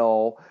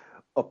NFL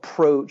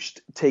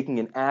approached taking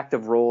an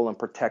active role in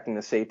protecting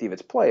the safety of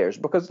its players.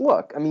 Because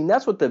look, I mean,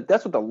 that's what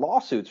the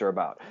lawsuits are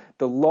about.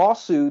 The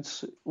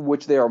lawsuits,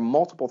 which there are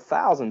multiple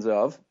thousands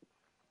of,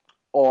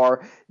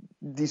 are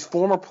these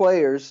former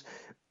players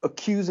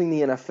accusing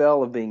the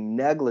NFL of being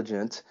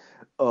negligent,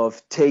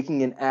 of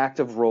taking an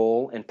active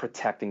role in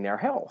protecting their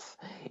health.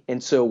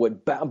 And so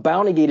what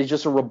Bountygate is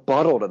just a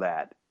rebuttal to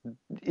that,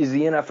 is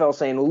the NFL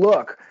saying,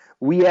 look,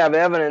 we have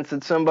evidence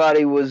that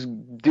somebody was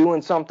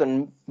doing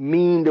something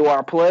mean to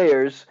our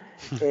players,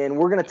 and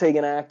we're going to take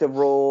an active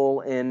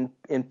role in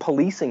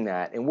policing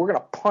that, and we're going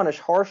to punish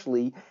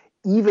harshly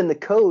even the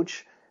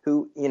coach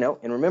who, you know,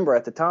 and remember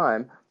at the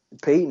time,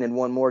 Peyton had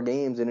won more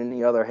games than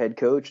any other head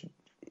coach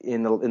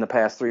in the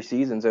past three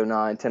seasons,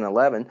 09, 10,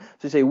 11.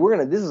 So you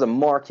say, this is a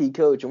marquee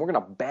coach, and we're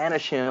going to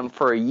banish him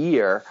for a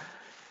year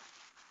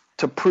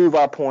to prove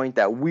our point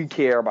that we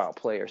care about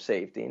player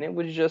safety. And it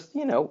was just,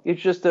 you know, it's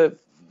just a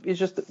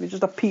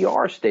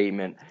PR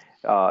statement.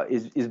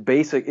 Is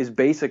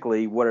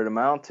basically what it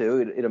amounted to.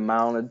 It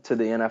amounted to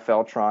the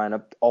NFL trying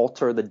to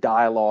alter the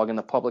dialogue in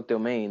the public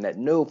domain that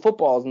no,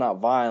 football is not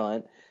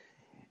violent,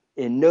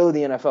 and no,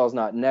 the NFL is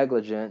not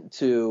negligent,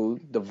 to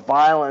the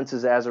violence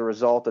is as a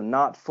result of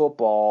not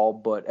football,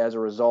 but as a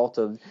result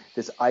of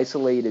this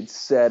isolated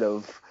set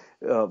of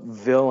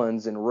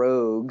villains and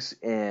rogues,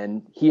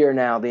 and here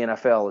now the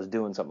NFL is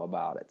doing something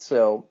about it.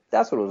 So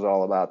that's what it was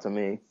all about to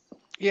me.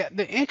 Yeah,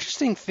 the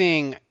interesting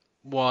thing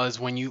was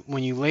when you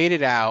laid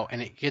it out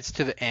and it gets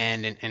to the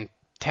end, and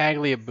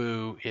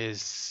Tagliabue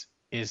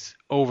is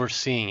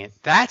overseeing it,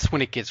 that's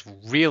when it gets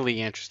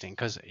really interesting,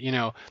 because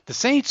the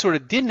Saints sort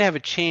of didn't have a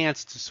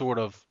chance to sort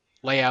of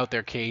lay out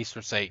their case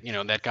or say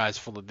that guy's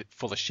full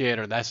of shit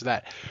or that's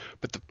that.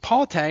 But the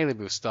Paul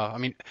Tagliabue stuff, I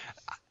mean,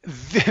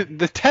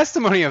 the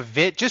testimony of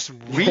it, just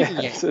reading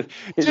it,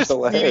 it's just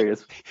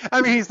hilarious.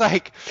 I mean,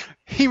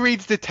 he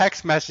reads the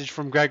text message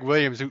from Greg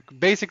Williams, who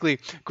basically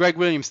Greg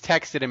Williams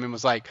texted him and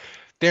was like,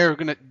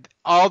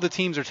 all the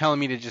teams are telling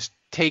me to just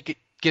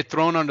get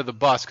thrown under the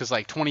bus because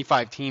like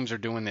 25 teams are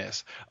doing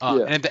this.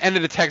 And at the end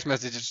of the text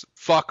message, it's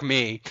fuck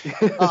me.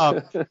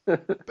 But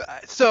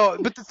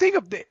the thing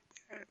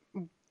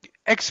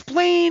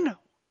explain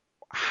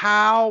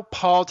how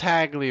Paul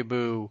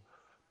Tagliabue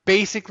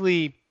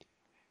basically,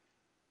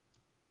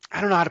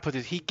 I don't know how to put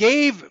this. He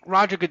gave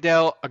Roger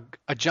Goodell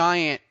a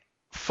giant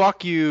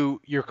fuck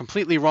you, you're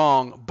completely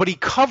wrong, but he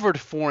covered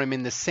for him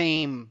in the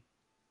same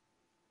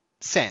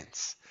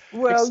sense.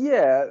 Well,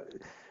 yeah.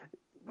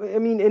 I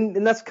mean,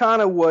 and that's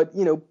kind of what,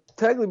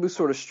 Tagliabue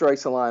sort of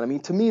strikes a line. I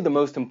mean, to me, the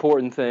most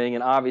important thing,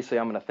 and obviously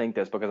I'm going to think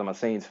this because I'm a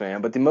Saints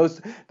fan, but the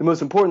most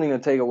important thing to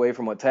take away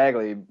from what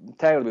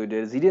Tagliabue did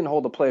is he didn't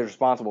hold the players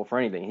responsible for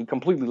anything. He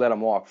completely let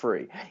them walk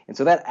free. And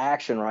so that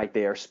action right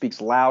there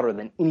speaks louder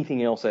than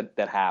anything else that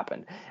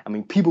happened. I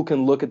mean, people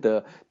can look at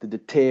the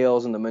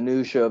details and the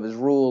minutia of his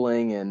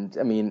ruling, and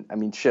I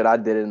mean, shit, I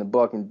did it in the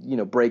book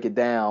and, break it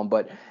down,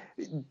 but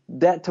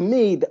that, to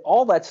me,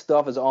 all that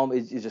stuff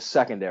is just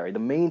secondary. The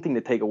main thing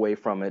to take away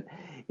from it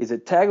is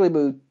that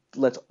Tagliabue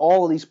lets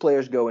all of these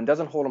players go and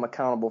doesn't hold them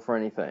accountable for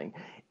anything.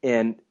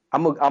 And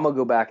I'm gonna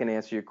go back and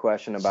answer your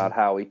question about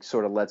how he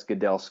sort of lets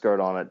Goodell skirt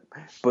on it.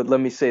 But let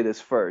me say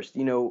this first.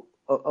 A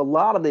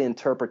lot of the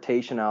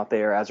interpretation out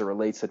there as it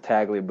relates to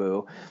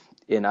Tagliabue,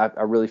 and I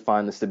really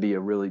find this to be a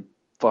really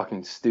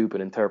fucking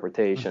stupid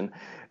interpretation.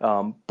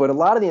 But a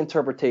lot of the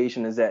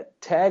interpretation is that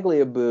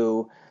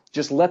Tagliabue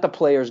just let the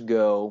players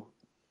go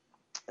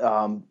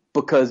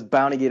because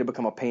Bountygate had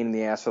become a pain in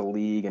the ass for the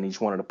league and he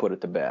just wanted to put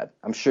it to bed.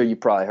 I'm sure you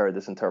probably heard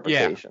this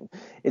interpretation. Yeah.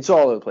 It's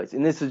all over the place.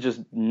 And this is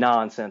just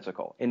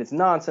nonsensical. And it's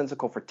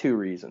nonsensical for two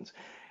reasons.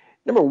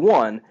 Number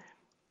one,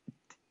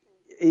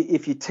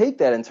 if you take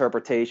that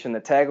interpretation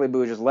that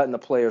Tagliabue is just letting the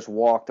players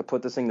walk to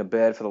put this thing to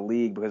bed for the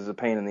league because it's a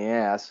pain in the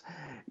ass,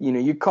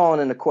 you're calling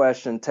into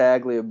question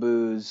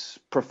Tagliabue's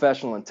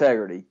professional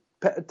integrity.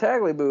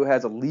 Tagliabue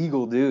has a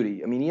legal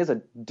duty. I mean, he has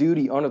a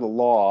duty under the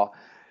law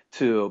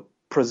to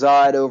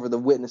preside over the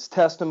witness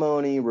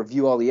testimony,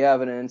 review all the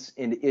evidence,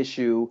 and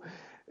issue,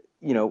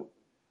 a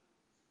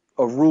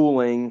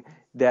ruling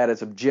that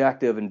is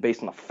objective and based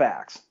on the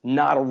facts,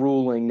 not a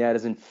ruling that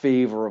is in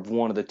favor of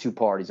one of the two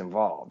parties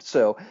involved.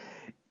 So,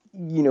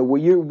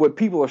 what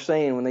people are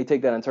saying when they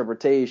take that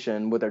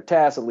interpretation, what they're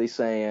tacitly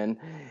saying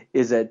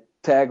is that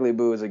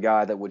Tagliabue is a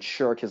guy that would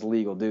shirk his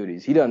legal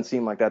duties. He doesn't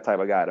seem like that type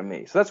of guy to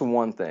me. So that's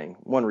one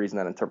reason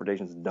that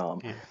interpretation is dumb.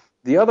 Yeah.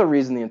 The other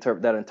reason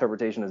that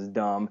interpretation is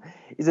dumb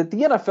is that the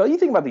NFL, you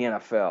think about the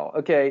NFL,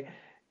 okay,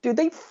 dude,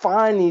 they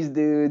fine these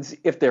dudes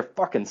if their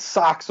fucking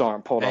socks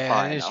aren't pulled up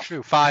high enough. That is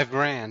true.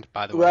 $5,000,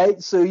 by the way.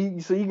 Right? So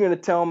you're going to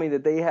tell me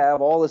that they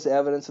have all this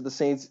evidence of the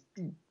Saints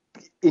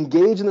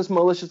engage in this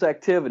malicious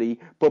activity,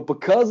 but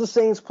because the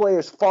Saints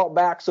players fought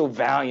back so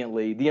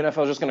valiantly, the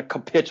NFL is just going to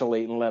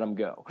capitulate and let them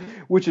go,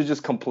 which is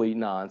just complete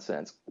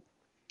nonsense.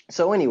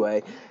 So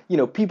anyway,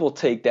 people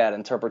take that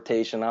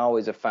interpretation. I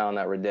always have found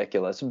that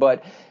ridiculous.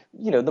 But,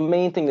 the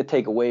main thing to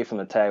take away from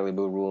the Tagliabue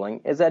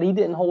ruling is that he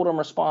didn't hold him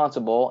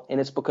responsible, and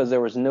it's because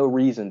there was no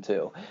reason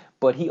to.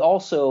 But he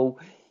also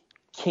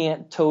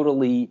can't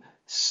totally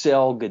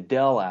sell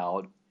Goodell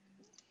out,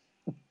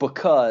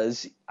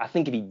 because I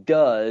think if he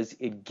does,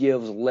 it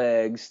gives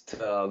legs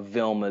to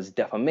Vilma's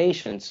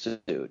defamation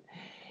suit.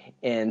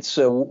 And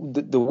so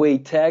the way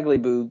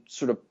Tagliabue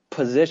sort of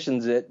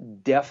positions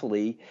it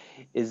deftly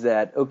is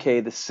that,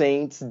 okay, the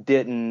Saints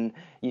didn't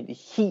 –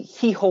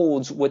 he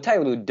holds – what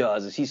Tagliabue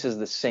does is he says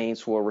the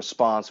Saints were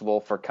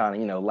responsible for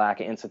kind of, lack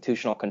of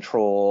institutional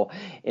control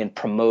in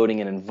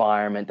promoting an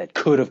environment that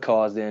could have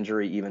caused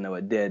injury even though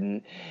it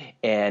didn't,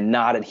 and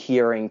not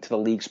adhering to the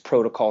league's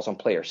protocols on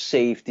player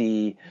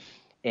safety,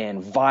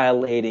 and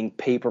violating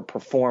paper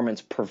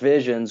performance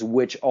provisions,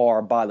 which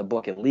are by the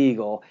book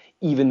illegal,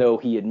 even though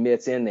he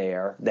admits in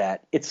there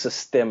that it's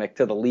systemic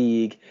to the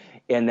league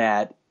and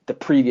that the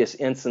previous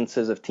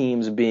instances of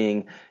teams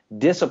being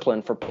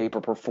disciplined for paper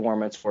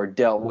performance were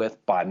dealt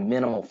with by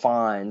minimal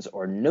fines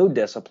or no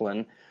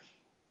discipline,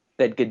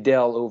 that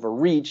Goodell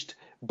overreached,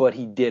 but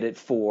he did it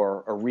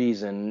for a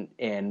reason.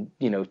 And,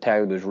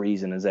 Tagliabue's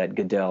reason is that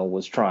Goodell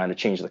was trying to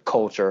change the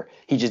culture.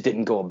 He just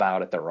didn't go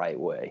about it the right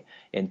way.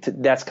 And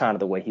that's kind of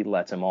the way he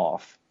lets him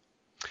off.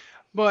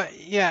 But,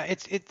 yeah,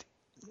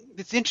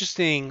 it's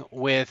interesting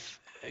with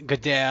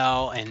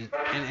Goodell and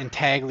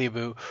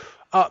Tagliabue.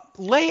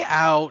 Lay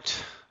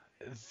out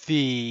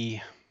the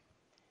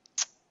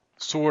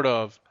sort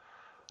of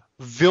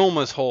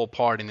Vilma's whole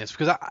part in this,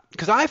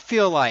 because I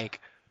feel like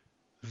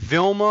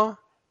Vilma,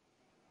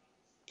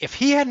 if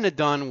he hadn't have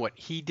done what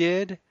he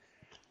did,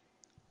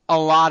 a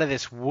lot of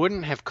this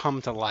wouldn't have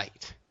come to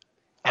light.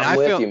 And I'm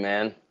with you,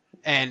 man.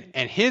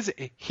 And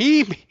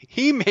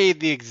he made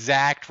the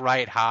exact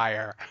right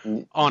hire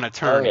on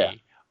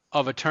attorney,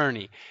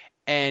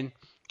 and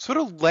sort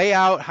of lay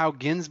out how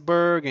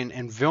Ginsburg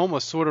and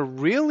Vilma sort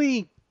of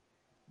really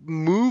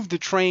moved the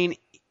train,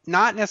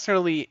 not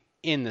necessarily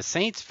in the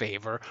Saints'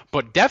 favor,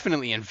 but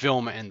definitely in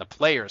Vilma and the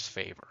players'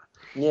 favor.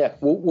 Yeah.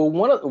 Well,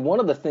 one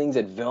of the things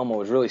that Vilma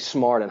was really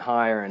smart in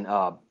hiring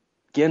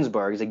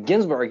Ginsburg is that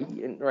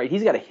Ginsburg, right?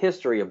 He's got a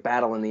history of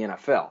battling the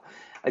NFL.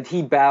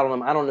 He battled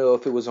him. I don't know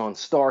if it was on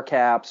star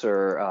caps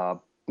or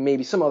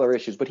maybe some other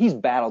issues, but he's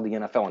battled the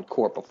NFL in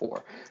court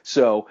before.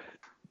 So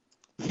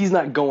he's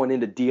not going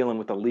into dealing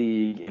with the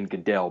league and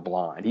Goodell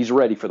blind. He's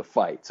ready for the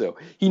fight. So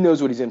he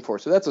knows what he's in for.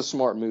 So that's a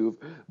smart move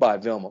by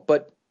Vilma.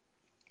 But,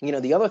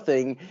 the other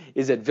thing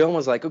is that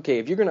Vilma's like, okay,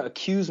 if you're going to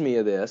accuse me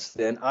of this,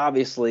 then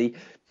obviously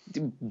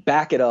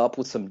back it up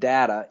with some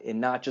data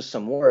and not just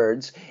some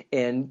words.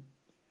 And,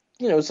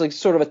 it's like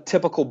sort of a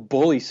typical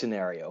bully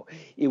scenario.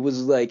 It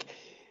was like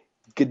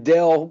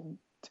Goodell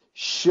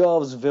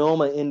shoves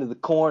Vilma into the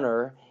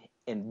corner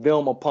and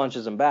Vilma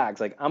punches him back.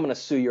 It's like, I'm going to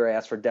sue your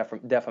ass for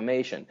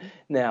defamation.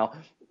 Now,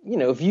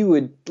 if you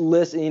would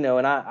listen,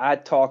 and I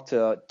talked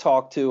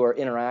to or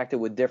interacted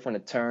with different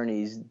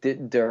attorneys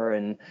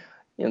during,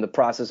 the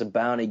process of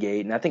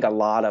Bountygate, and I think a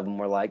lot of them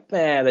were like,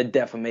 the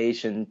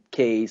defamation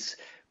case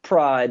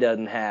probably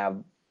doesn't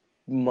have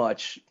a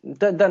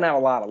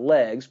lot of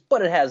legs,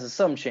 but it has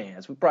some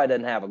chance. It probably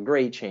doesn't have a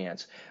great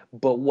chance.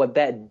 But what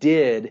that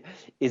did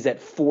is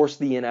that forced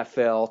the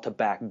NFL to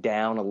back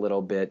down a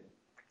little bit.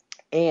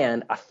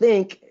 And I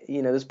think,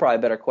 this is probably a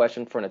better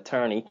question for an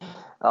attorney.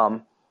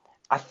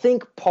 I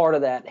think part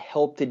of that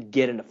helped it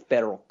get into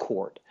federal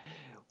court,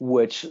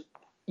 which,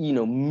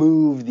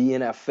 moved the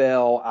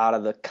NFL out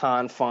of the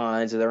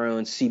confines of their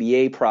own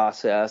CBA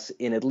process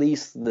in at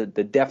least the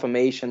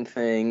defamation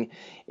thing,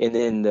 and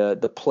then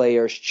the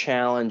players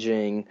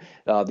challenging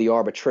the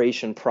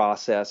arbitration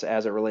process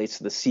as it relates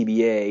to the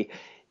CBA.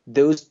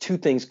 Those two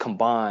things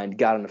combined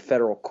got into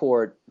federal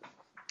court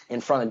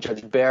in front of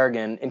Judge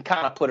Berrigan and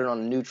kind of put it on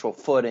a neutral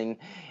footing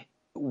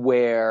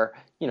where,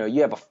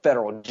 you have a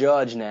federal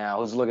judge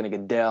now who's looking at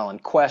Goodell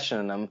and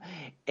questioning him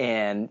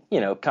and,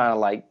 kind of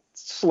like,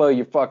 slow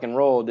your fucking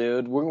roll,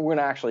 dude. We're going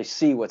to actually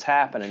see what's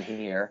happening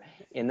here.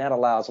 And that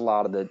allows a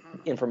lot of the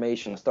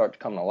information to start to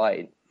come to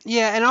light.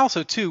 Yeah, and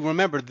also, too,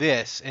 remember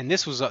this, and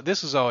this was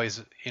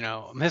always,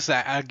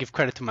 I give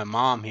credit to my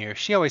mom here.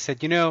 She always said,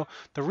 the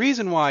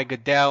reason why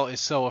Goodell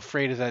is so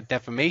afraid of that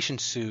defamation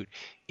suit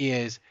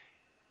is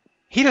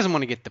he doesn't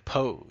want to get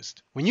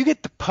deposed. When you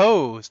get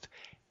deposed,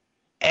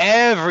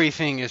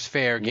 everything is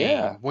fair game.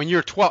 Yeah. When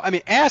you're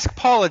 12, ask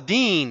Paula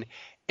Deen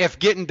if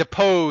getting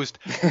deposed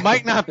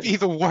might not be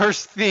the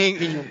worst thing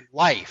in your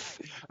life.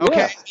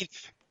 Okay? Yeah.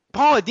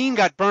 Paula Deen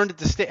got burned at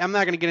the state. I'm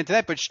not going to get into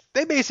that, but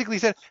they basically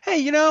said,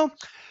 hey,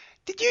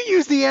 did you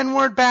use the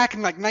N-word back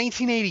in like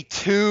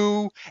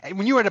 1982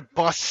 when you were at a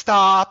bus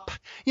stop?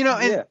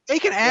 And they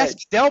can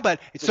ask Goodell about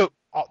it. So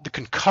the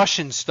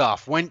concussion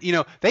stuff, when,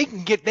 they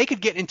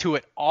could get into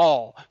it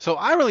all. So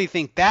I really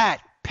think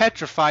that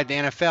petrified the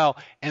NFL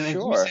and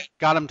at least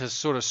got them to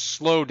sort of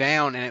slow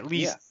down and at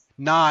least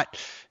not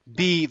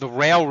be the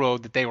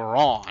railroad that they were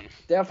on.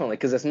 Definitely,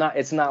 because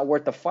it's not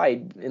worth the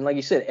fight. And like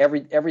you said,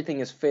 everything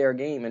is fair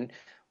game. And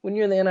when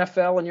you're in the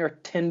NFL and you're a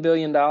 $10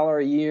 billion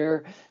a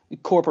year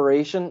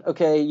corporation,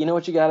 okay, you know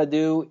what you got to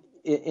do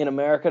in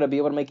America to be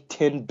able to make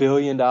 $10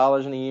 billion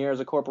in a year as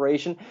a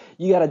corporation?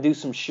 You got to do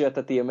some shit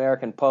that the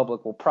American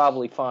public will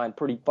probably find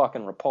pretty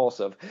fucking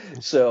repulsive.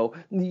 So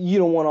you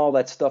don't want all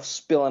that stuff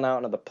spilling out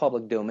into the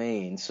public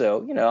domain.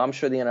 So, I'm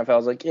sure the NFL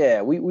is like,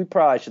 yeah, we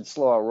probably should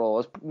slow our roll.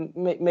 It's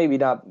maybe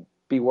not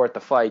be worth the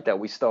fight that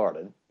we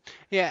started.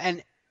 Yeah,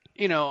 and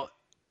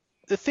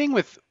the thing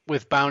with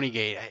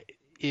Bountygate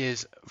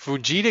is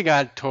Fujita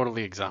got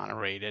totally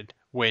exonerated,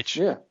 which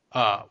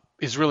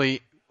is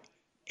really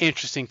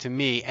interesting to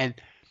me. And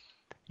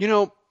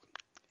the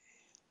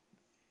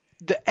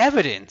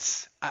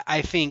evidence,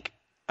 I think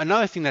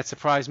another thing that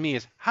surprised me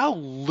is how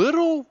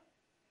little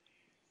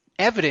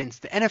evidence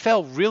the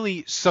NFL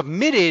really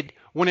submitted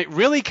when it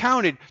really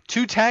counted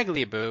to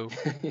Tagliabue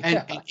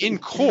and in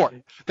court.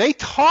 They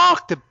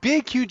talked a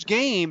big, huge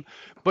game,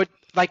 but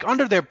like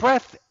under their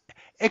breath,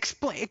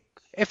 explain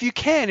if you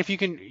can,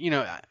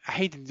 I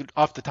hate to do it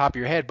off the top of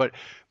your head, but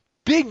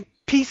big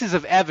pieces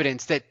of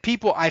evidence that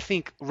people, I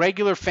think,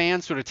 regular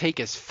fans sort of take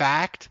as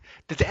fact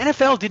that the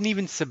NFL didn't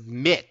even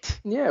submit.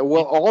 Yeah,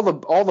 well, all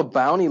the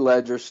bounty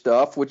ledger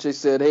stuff, which they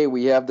said, hey,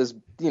 we have this,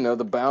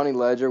 the bounty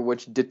ledger,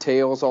 which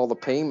details all the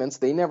payments.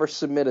 They never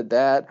submitted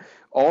that.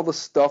 All the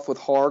stuff with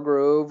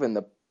Hargrove and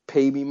the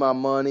pay me my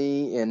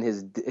money and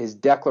his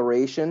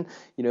declaration,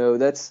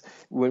 that's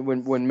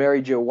when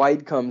Mary Jo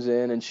White comes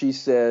in and she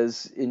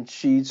says, and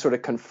she sort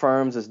of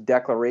confirms this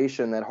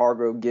declaration that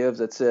Hargrove gives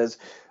that says,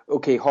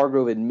 okay,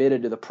 Hargrove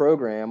admitted to the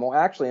program. Well,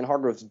 actually, in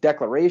Hargrove's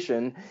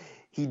declaration,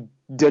 he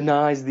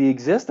denies the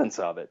existence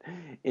of it.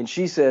 And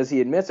she says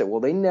he admits it.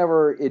 Well, they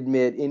never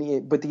admit any,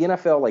 but the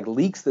NFL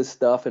leaks this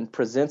stuff and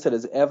presents it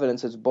as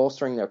evidence as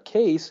bolstering their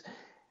case.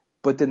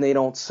 but then they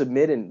don't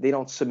submit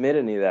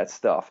any of that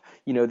stuff.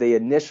 They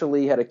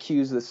initially had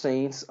accused the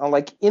Saints,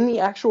 like in the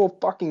actual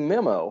fucking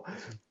memo,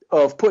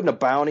 of putting a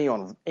bounty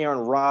on Aaron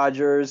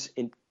Rodgers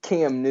and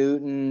Cam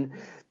Newton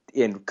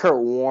and Kurt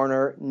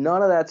Warner.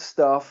 None of that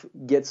stuff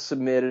gets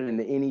submitted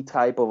into any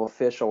type of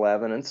official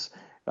evidence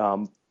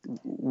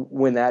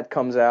when that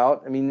comes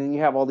out. I mean, then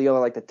you have all the other,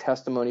 like the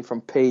testimony from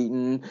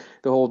Peyton,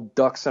 the whole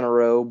ducks in a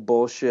row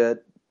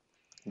bullshit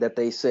that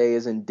they say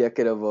is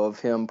indicative of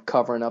him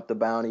covering up the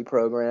bounty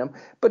program.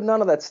 But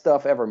none of that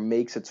stuff ever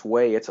makes its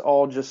way. It's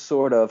all just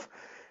sort of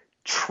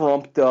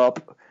trumped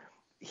up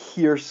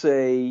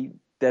hearsay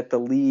that the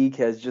league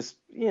has just,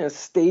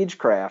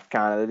 stagecraft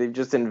kind of, that they've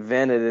just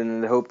invented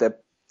in the hope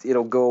that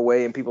it'll go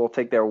away and people will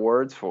take their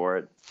words for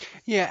it.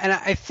 Yeah, and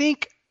I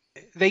think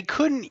they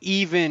couldn't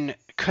even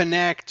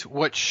connect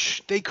what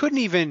should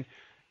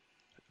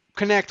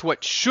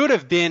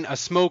have been a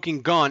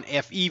smoking gun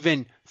if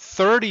even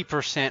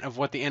 30% of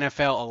what the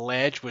NFL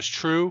alleged was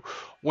true.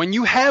 When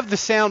you have the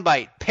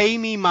soundbite, "Pay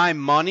me my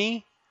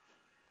money,"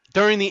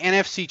 during the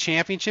NFC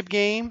Championship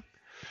game,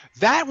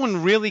 that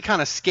one really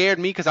kind of scared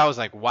me, because I was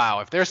like,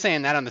 wow, if they're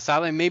saying that on the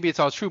sideline, maybe it's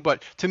all true.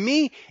 But to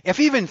me, if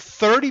even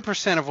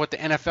 30% of what the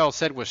NFL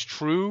said was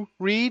true,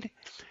 Reid,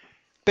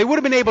 they would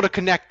have been able to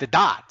connect the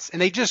dots,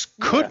 and they just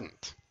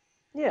couldn't.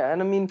 Yeah,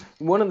 and I mean,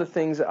 one of the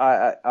things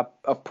I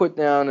put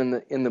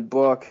down in the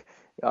book,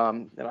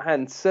 and I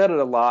hadn't said it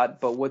a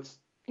lot, but what's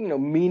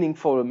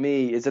meaningful to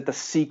me is that the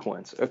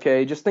sequence.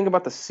 Okay, just think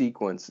about the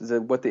sequence. Is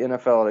that what the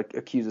NFL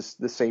accuses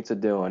the Saints of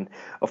doing,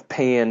 of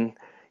paying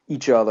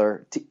each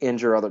other to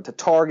injure other, to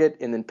target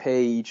and then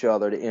pay each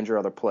other to injure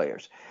other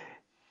players.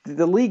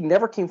 The league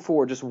never came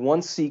forward just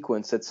one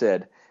sequence that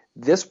said,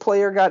 this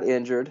player got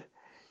injured,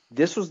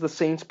 this was the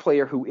Saints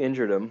player who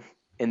injured him,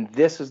 and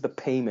this is the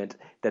payment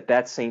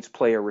that Saints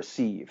player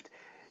received.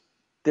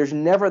 There's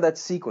never that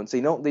sequence.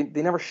 They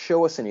never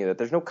show us any of that.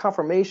 There's no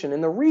confirmation,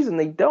 and the reason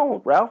they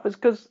don't, Ralph, is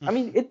because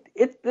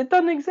it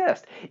doesn't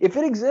exist. If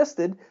it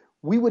existed,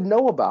 we would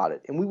know about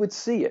it and we would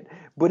see it,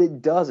 but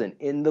it doesn't.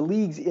 And the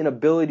league's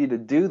inability to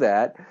do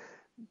that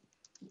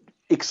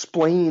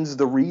explains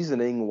the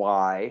reasoning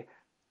why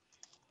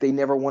they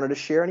never wanted to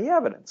share any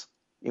evidence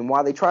and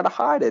why they try to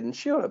hide it and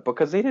shield it,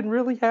 because they didn't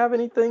really have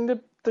anything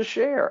to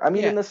share. I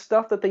mean, in the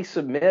stuff that they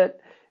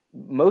submit,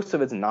 most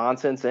of it's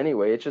nonsense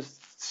anyway. It's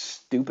just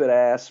stupid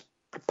ass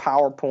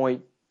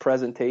PowerPoint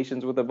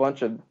presentations with a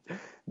bunch of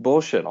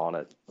bullshit on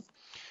it.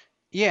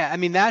 Yeah, I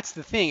mean, that's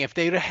the thing. If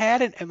they'd have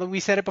had it, and we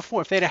said it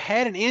before, if they'd have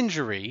had an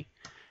injury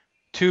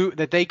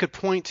that they could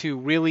point to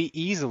really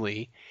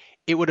easily,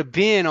 it would have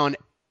been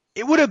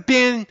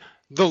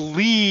the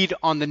lead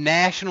on the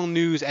national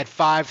news at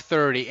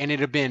 5:30, and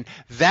it'd have been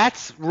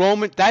that's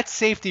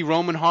safety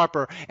Roman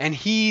Harper, and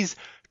he's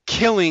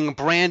killing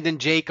Brandon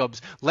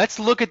Jacobs. Let's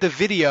look at the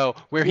video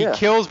where he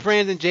kills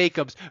Brandon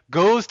Jacobs,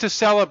 goes to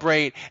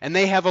celebrate, and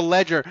they have a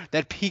ledger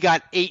that he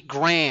got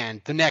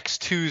 $8,000 the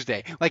next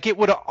Tuesday. Like, it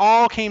would have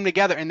all came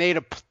together, and they'd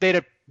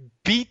have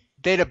beat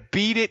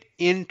it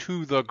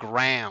into the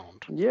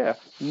ground. Yeah,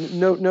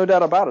 no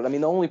doubt about it. I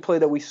mean, the only play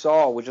that we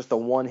saw was just the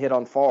one hit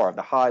on Favre,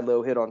 the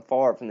high-low hit on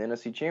Favre from the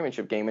NFC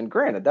Championship game. And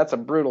granted, that's a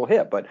brutal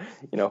hit, but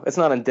it's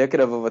not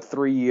indicative of a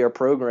 3-year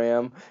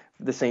program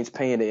the Saints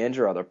paying to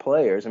injure other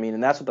players. I mean,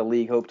 and that's what the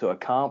league hoped to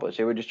accomplish.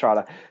 They would just try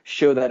to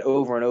show that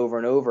over and over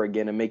and over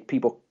again and make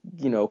people,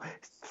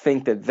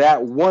 think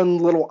that one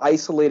little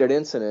isolated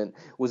incident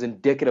was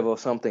indicative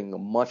of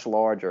something much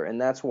larger. And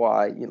that's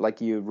why,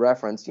 like you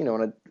referenced,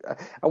 and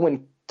I went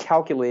and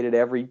calculated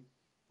every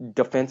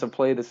defensive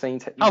play the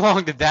Saints. How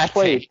long did that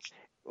take?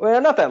 Well,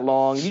 not that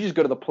long. You just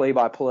go to the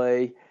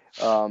play-by-play.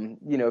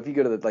 If you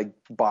go to the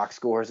box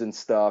scores and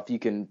stuff, you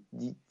can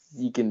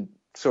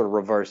sort of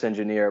reverse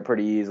engineer it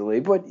pretty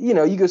easily. But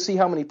you go see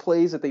how many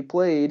plays that they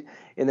played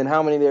and then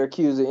how many they're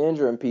accused of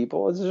injuring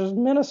people. It's just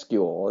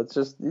minuscule.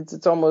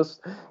 It's almost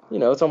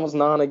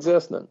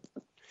non-existent.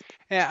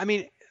 Yeah, I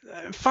mean,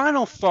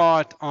 final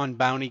thought on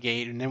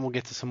Bountygate, and then we'll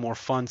get to some more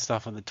fun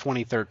stuff on the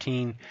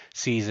 2013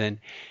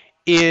 season,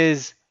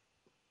 is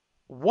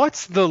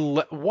what's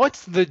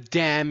the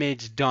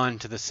damage done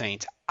to the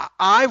Saints?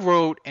 I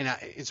wrote, and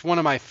it's one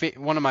of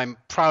my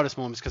proudest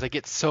moments because I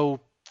get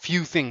so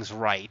few things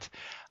right.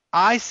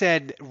 I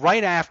said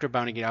right after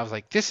Bountygate, I was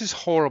like, this is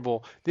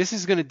horrible. This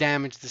is going to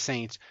damage the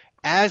Saints.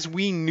 As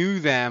we knew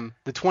them,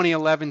 the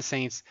 2011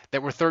 Saints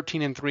that were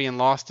 13-3 and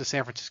lost to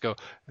San Francisco,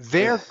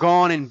 they're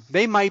gone and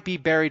they might be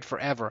buried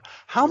forever.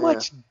 How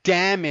much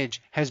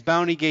damage has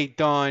Bountygate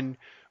done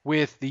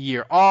with the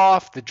year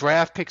off, the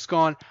draft picks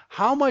gone?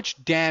 How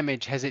much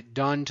damage has it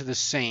done to the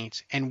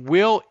Saints? And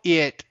will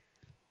it,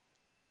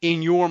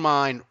 in your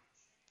mind,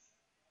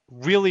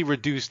 really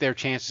reduce their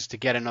chances to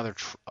get another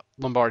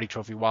Lombardi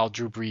trophy while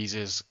Drew Brees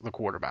is the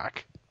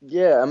quarterback?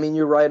 Yeah, I mean,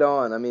 you're right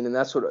on. I mean, and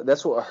that's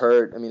what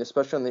hurt. I mean,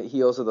 especially on the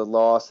heels of the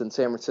loss in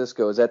San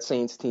Francisco, is that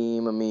Saints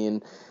team. I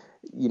mean,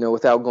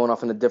 without going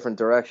off in a different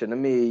direction, to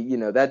me,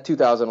 that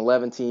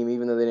 2011 team,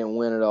 even though they didn't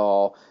win it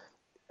all,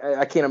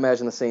 I can't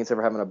imagine the Saints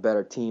ever having a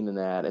better team than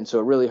that. And so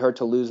it really hurt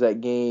to lose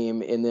that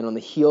game. And then on the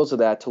heels of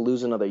that, to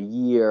lose another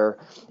year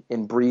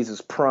in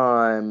Breeze's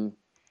prime,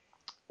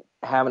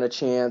 having a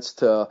chance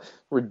to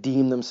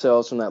redeem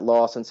themselves from that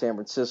loss in San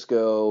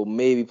Francisco,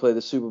 maybe play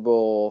the Super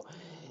Bowl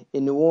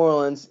in New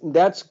Orleans,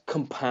 that's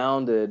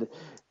compounded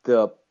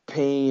the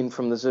pain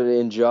from the sort of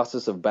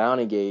injustice of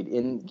Bountygate.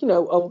 In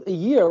a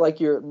year, like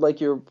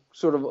you're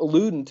sort of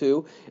alluding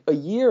to, a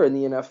year in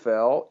the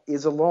NFL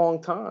is a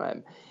long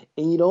time,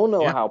 and you don't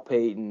know how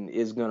Peyton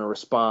is going to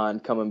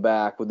respond coming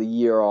back with a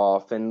year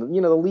off. And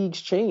the league's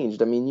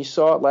changed. I mean, you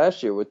saw it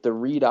last year with the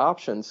Reid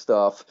option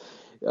stuff.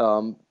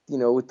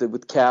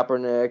 With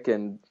Kaepernick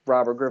and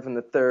Robert Griffin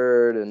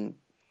III and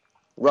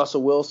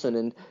Russell Wilson,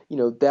 and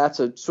that's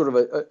a sort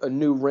of a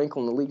new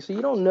wrinkle in the league. So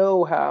you don't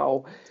know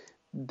how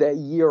that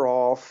year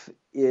off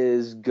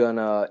is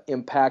gonna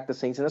impact the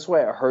Saints, and that's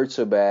why it hurts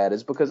so bad.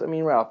 Is because, I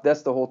mean, Ralph,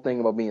 that's the whole thing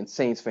about being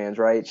Saints fans,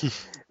 right?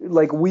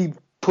 Like, we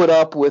put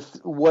up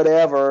with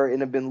whatever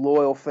and have been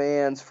loyal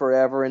fans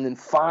forever, and then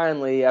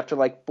finally, after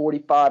like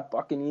 45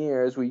 fucking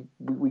years, we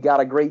got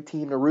a great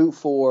team to root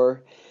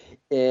for,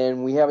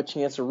 and we have a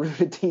chance to root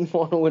a team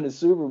on to win a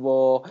Super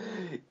Bowl.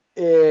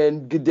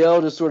 And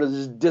Goodell just sort of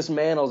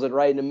dismantles it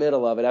right in the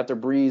middle of it after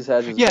Breeze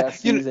has his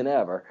best season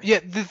ever. Yeah,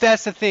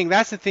 that's the thing.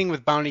 That's the thing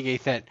with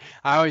Bountygate that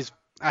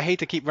I hate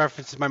to keep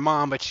referencing my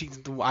mom, but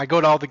I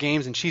go to all the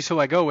games and she's who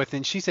I go with,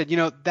 and she said,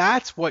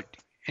 that's what.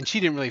 And she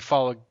didn't really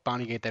follow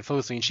Bountygate that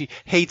closely, and she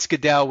hates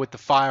Goodell with the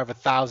fire of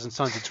 1,000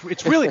 suns.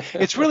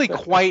 It's really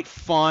quite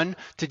fun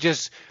to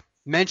just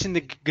mention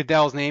the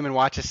Goodell's name and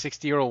watch a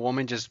 60-year-old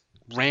woman just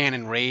rant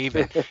and rave.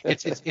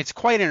 It's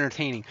quite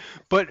entertaining.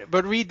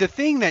 But Reid, the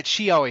thing that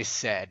she always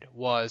said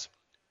was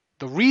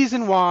the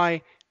reason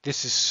why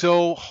this is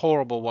so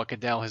horrible what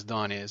Goodell has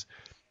done is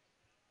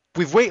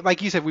we've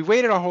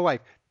waited our whole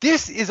life.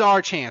 This is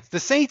our chance. The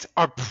Saints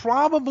are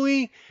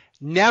probably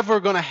never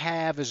going to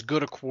have as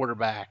good a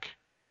quarterback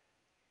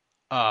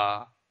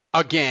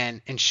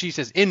again. And she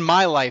says, in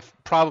my life,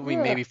 probably,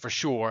 maybe for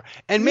sure,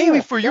 and maybe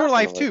for your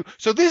life too.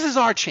 So this is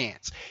our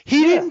chance.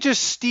 He didn't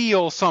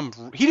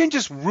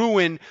just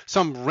ruin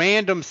some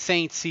random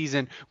Saints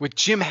season with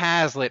Jim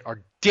Haslett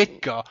or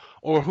Ditka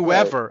or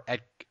whoever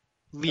at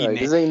lead.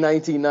 This ain't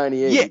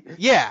 1998.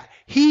 Yeah.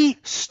 He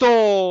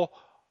stole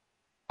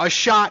a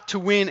shot to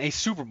win a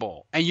Super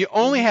Bowl, and you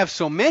only have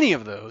so many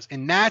of those,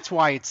 and that's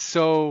why it's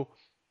so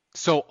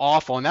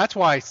awful, and that's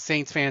why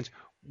Saints fans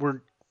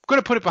were going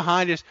to put it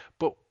behind us,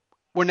 but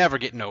we're never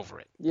getting over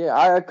it. Yeah,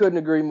 I couldn't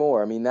agree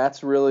more. I mean,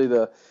 that's really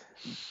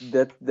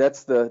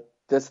that's the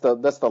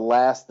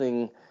last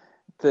thing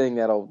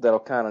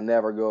that'll kind of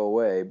never go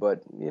away.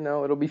 But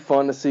it'll be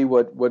fun to see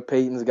what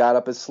Peyton's got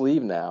up his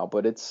sleeve now.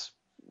 But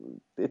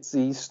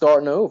he's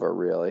starting over,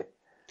 really.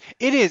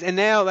 It is, and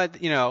now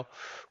that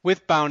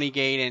with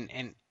Bountygate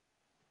and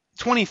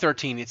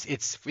 2013,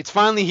 it's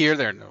finally here.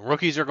 The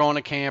rookies are going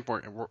to camp.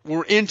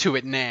 We're into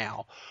it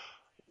now.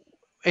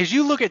 As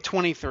you look at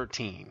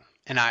 2013,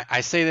 and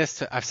I've said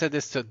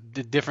this to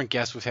the different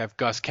guests we have,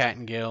 Gus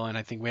Cattengill, and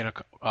I think we had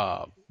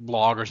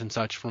bloggers and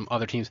such from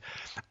other teams.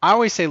 I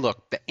always say,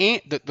 look,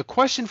 the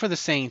question for the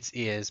Saints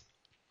is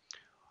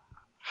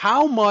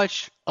how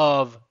much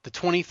of the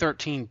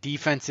 2013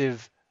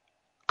 defensive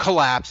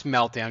collapse,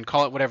 meltdown,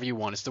 call it whatever you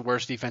want, it's the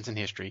worst defense in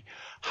history.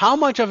 How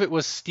much of it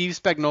was Steve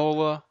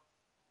Spagnuolo,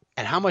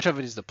 and how much of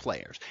it is the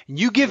players? And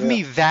you give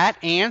me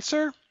that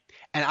answer,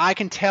 and I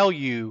can tell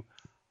you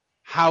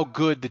how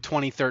good the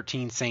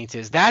 2013 Saints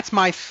is. That's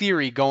my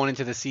theory going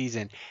into the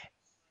season.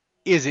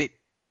 Is it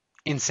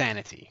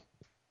insanity?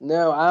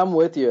 No, I'm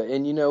with you.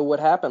 And what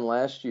happened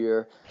last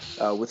year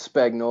with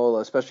Spagnuolo,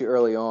 especially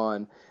early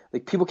on,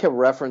 like, people kept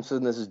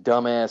referencing this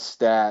dumbass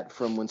stat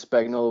from when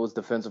Spagnuolo was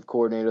defensive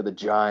coordinator of the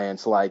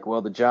Giants. Like,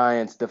 well, the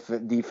Giants'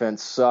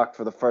 defense sucked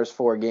for the first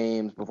 4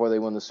 games before they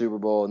won the Super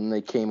Bowl, and then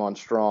they came on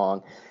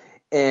strong.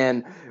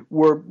 And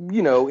were,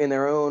 in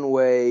their own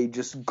way,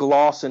 just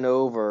glossing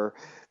over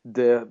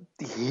the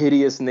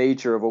hideous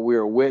nature of what we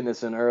were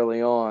witnessing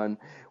early on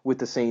with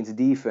the Saints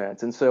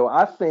defense. And so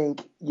I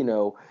think,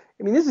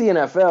 this is the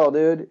NFL,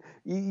 dude.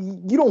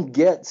 You don't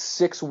get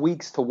 6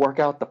 weeks to work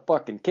out the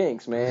fucking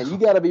kinks, man. You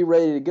got to be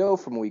ready to go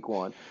from week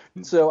 1.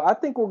 So I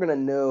think we're going to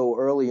know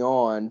early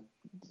on,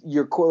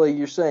 like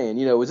you're saying,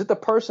 is it the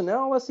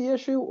personnel that's the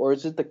issue, or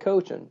is it the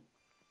coaching?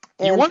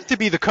 And you want it to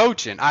be the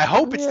coaching. I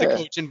hope it's the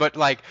coaching, but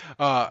like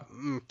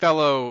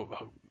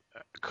fellow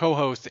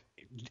co-host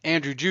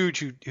Andrew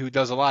Juge, who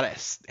does a lot of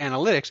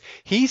analytics,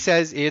 he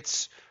says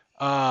it's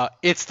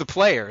the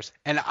players,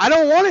 and I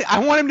don't want it. I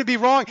want him to be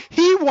wrong.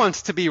 He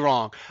wants to be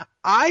wrong.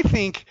 I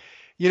think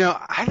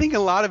a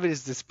lot of it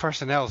is this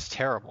personnel is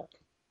terrible,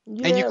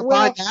 and you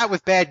combine that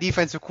with bad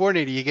defensive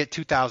coordinator, you get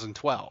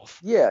 2012.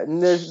 Yeah,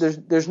 and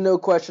there's no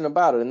question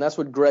about it, and that's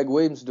what Greg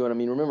Williams is doing. I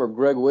mean, remember,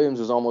 Greg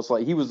Williams was almost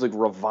like he was like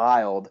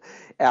reviled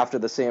after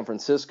the San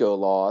Francisco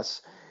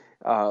loss.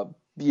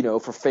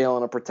 for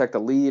failing to protect a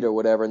lead or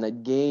whatever in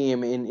that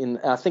game. And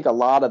I think a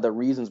lot of the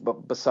reasons,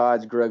 but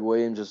besides Greg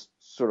Williams' just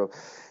sort of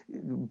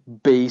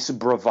base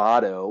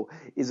bravado,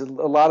 is a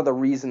lot of the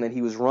reason that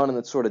he was running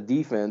that sort of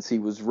defense he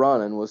was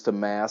running was to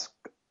mask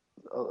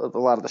a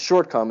lot of the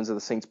shortcomings of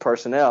the Saints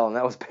personnel, and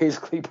that was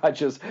basically by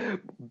just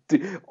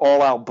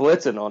all-out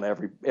blitzing on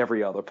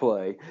every other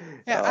play.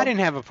 Yeah, I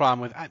didn't have a problem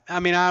with.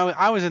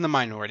 I was in the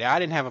minority. I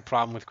didn't have a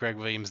problem with Greg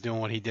Williams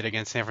doing what he did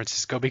against San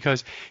Francisco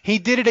because he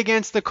did it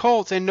against the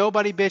Colts, and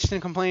nobody bitched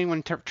and complained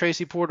when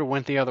Tracy Porter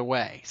went the other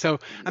way. So,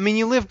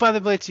 you live by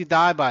the blitz, you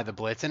die by the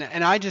blitz, and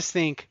I just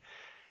think,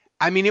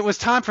 it was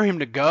time for him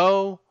to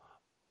go.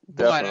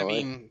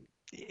 Definitely. But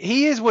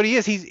he is what he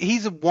is.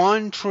 He's a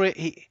one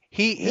trick.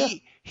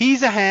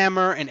 He's a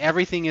hammer, and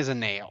everything is a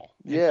nail.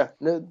 Yeah,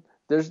 no,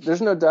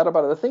 there's no doubt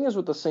about it. The thing is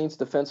with the Saints'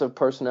 defensive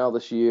personnel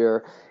this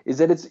year is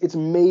that it's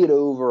made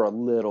over a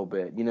little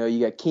bit. You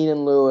got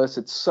Keenan Lewis.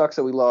 It sucks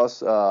that we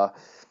lost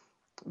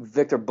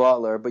Victor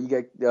Butler, but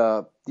you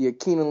got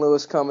Keenan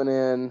Lewis coming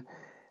in.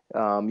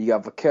 You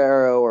got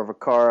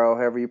Vaccaro,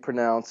 however you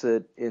pronounce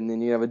it, and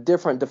then you have a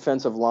different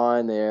defensive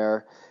line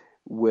there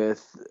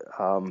with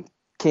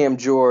Cam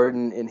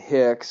Jordan and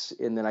Hicks,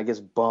 and then I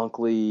guess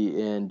Bunkley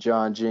and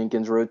John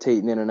Jenkins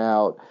rotating in and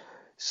out.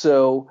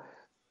 So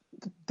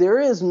there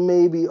is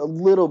maybe a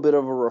little bit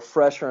of a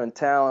refresher in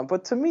talent,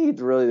 but to me,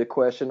 really the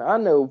question, I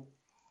know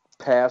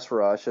pass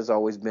rush has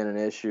always been an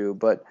issue,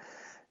 but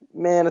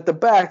man, at the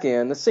back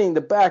end,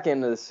 the back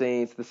end of the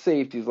Saints, the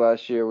safeties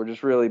last year were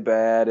just really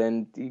bad,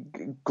 and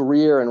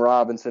Greer and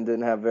Robinson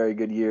didn't have very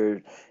good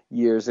years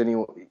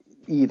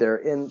either.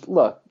 And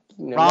look,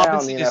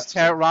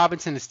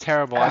 Robinson is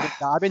terrible.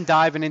 I've been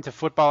diving into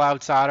Football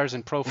Outsiders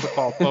and Pro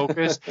Football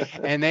Focus,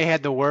 and they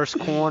had the worst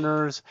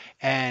corners.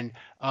 And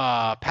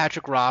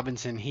Patrick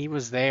Robinson, he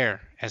was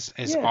there as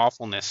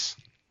awfulness.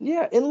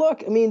 Yeah, and look,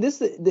 the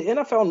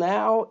NFL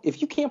now.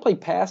 If you can't play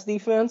pass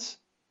defense,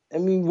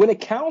 when it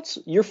counts,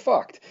 you're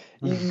fucked.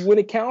 When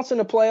it counts in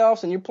the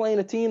playoffs, and you're playing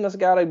a team that's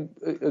got a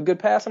good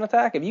passing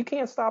attack, if you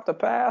can't stop the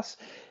pass.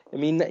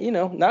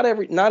 Not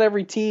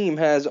every team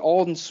has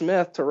Aldon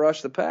Smith to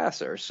rush the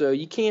passer, so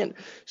you can't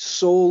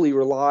solely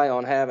rely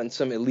on having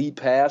some elite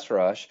pass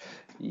rush.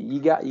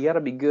 You got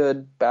to be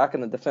good back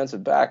in the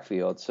defensive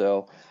backfield.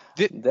 So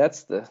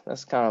that's kind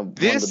of one of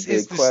the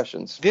big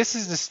questions. This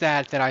is the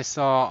stat that I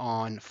saw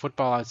on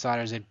Football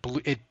Outsiders.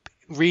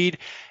 Reid.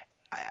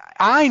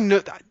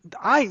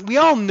 We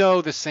all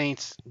know the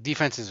Saints'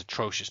 defense is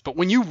atrocious, but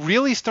when you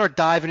really start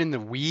diving in the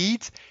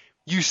weeds,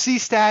 you see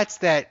stats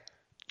that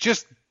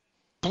just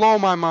blow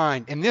my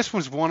mind, and this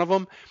was one of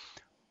them.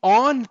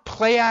 On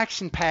play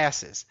action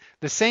passes,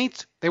 the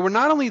Saints, they were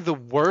not only the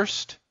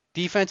worst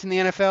defense in the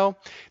NFL,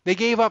 they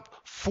gave up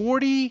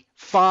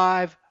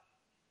 45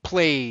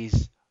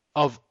 plays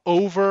of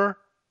over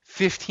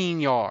 15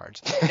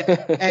 yards.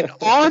 And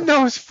on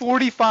those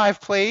 45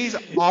 plays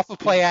off of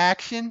play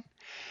action,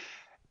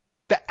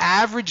 the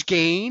average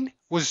gain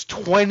was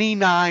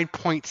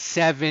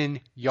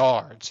 29.7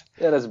 yards.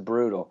 That is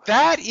brutal.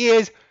 That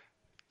is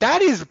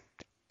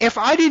if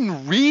I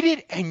didn't read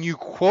it and you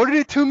quoted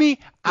it to me,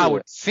 I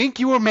would think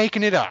you were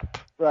making it up.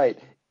 Right.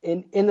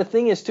 And the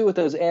thing is, too, with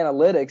those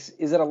analytics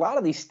is that a lot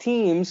of these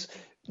teams,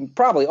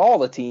 probably all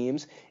the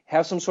teams,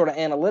 have some sort of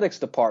analytics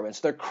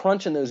departments. They're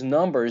crunching those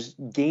numbers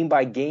game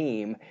by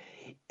game.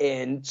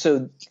 And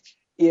so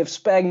if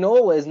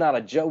Spagnuolo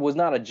was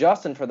not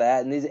adjusting for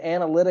that, and these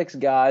analytics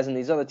guys and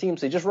these other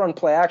teams, they just run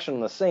play action on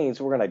the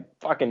Saints, we're going to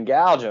fucking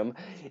gouge them.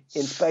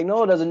 And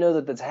Spagnuolo doesn't know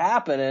that that's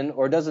happening,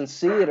 or doesn't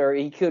see it, or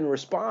he couldn't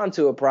respond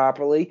to it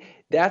properly.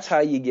 That's how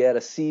you get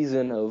a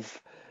season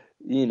of,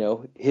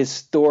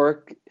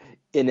 historic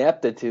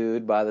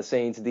ineptitude by the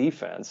Saints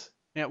defense.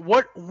 Yeah.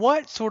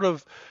 What sort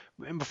of,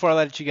 before I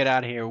let you get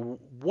out of here,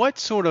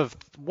 what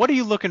are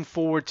you looking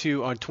forward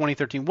to on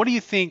 2013? What do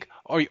you think,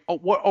 or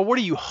what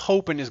are you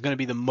hoping is going to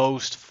be the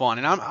most fun?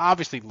 And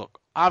obviously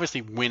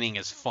winning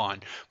is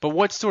fun, but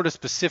what sort of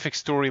specific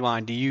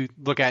storyline do you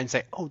look at and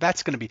say, oh,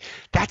 that's going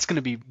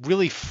to be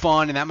really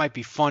fun, and that might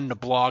be fun to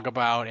blog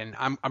about, and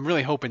I'm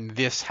really hoping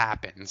this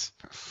happens?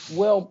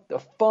 Well, the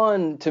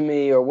fun to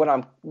me, or what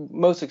I'm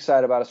most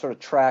excited about, is sort of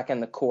tracking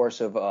the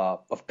course of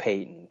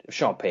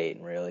Sean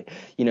Payton, really.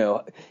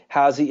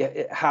 How is he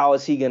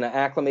going to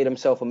acclimate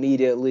himself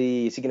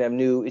immediately? Is he going to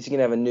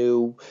have a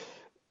new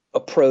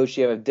approach?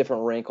 You have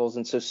different wrinkles,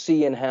 and so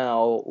seeing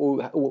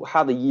how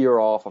the year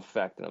off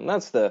affected him.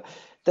 That's the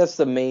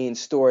main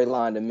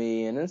storyline to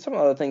me. And then some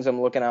other things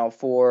I'm looking out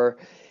for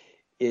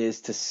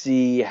is to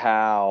see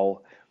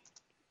how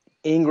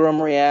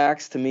Ingram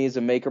reacts. To me, is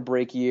a make or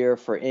break year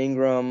for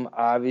Ingram.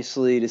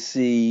 Obviously, to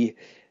see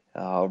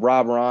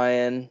Rob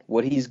Ryan,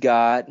 what he's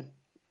got.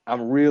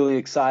 I'm really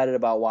excited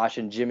about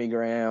watching Jimmy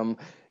Graham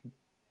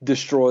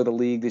destroy the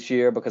league this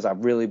year, because I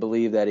really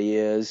believe that he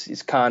is.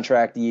 His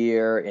contract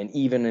year, and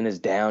even in his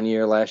down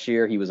year last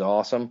year, he was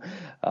awesome.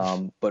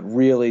 But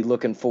really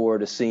looking forward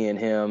to seeing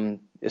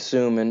him,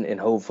 assuming and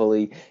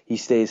hopefully he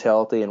stays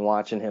healthy, and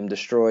watching him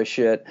destroy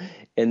shit.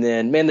 And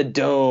then, man, the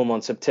Dome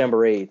on September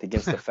 8th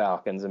against the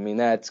Falcons. I mean,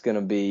 that's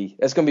gonna be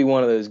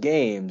one of those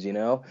games,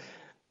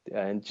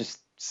 and just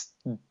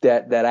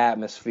that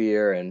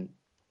atmosphere, and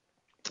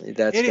it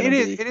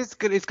is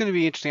good. It's going to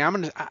be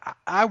interesting.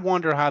 I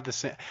wonder how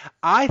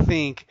I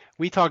think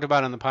we talked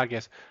about it on the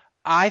podcast.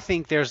 I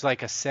think there's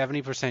like a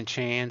 70%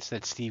 chance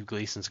that Steve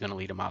Gleason's going to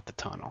lead him out the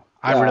tunnel.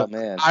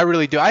 I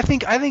really do. I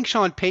think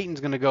Sean Payton's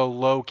going to go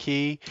low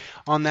key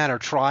on that, or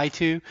try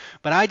to.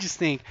 But I just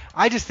think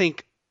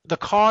the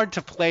card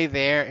to play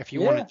there, if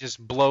you want to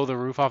just blow the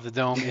roof off the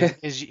Dome,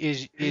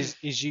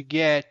 is you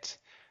get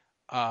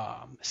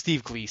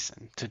Steve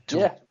Gleason to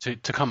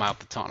come out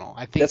the tunnel.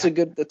 I think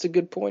that's a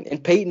good point.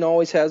 And Peyton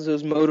always has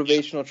those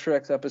motivational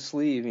tricks up his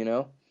sleeve,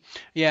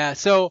 Yeah.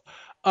 So,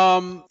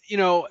 final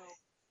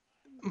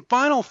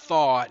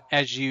thought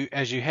as we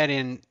head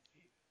into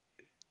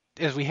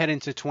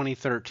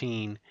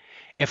 2013.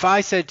 If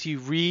I said to you,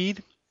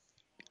 Reid,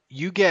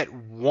 you get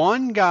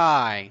one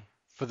guy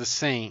for the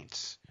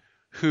Saints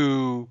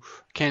who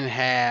can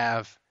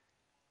have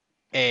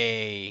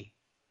a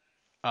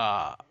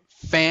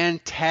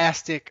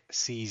fantastic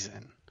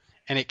season,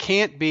 and it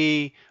can't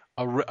be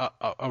a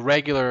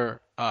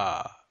regular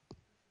guy.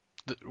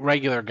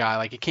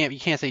 Like you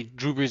can't say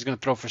Drew Brees is going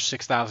to throw for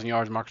 6,000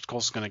 yards, Marcus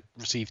Colston's going to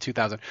receive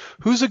 2,000.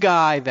 Who's a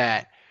guy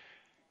that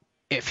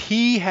if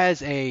he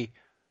has a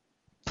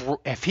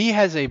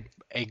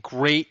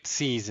great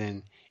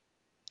season,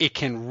 it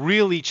can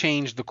really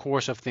change the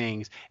course of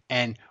things?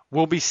 And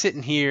we'll be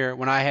sitting here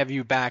when I have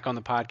you back on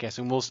the podcast,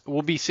 and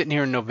we'll be sitting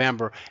here in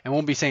November, and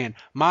we'll be saying,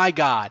 my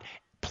God,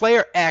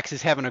 player X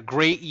is having a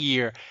great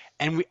year,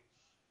 and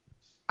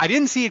I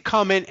didn't see it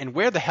coming, and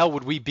where the hell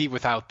would we be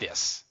without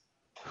this?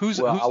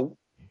 I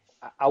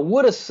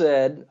would have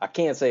said, I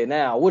can't say it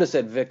now, I would have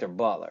said Victor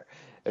Butler.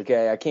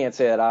 Okay, I can't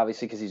say that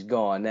obviously because he's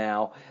gone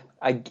now.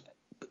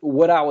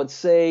 What I would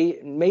say,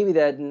 maybe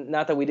that,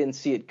 not that we didn't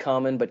see it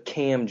coming, but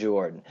Cam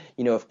Jordan.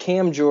 If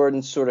Cam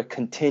Jordan sort of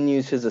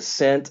continues his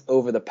ascent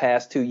over the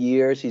past 2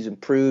 years, he's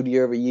improved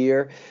year over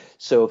year.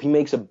 So if he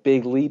makes a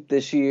big leap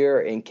this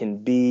year and can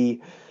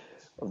be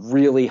a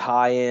really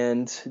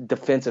high-end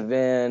defensive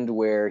end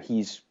where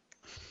he's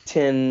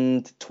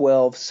 10 to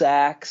 12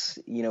 sacks,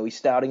 he's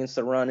stout against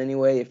the run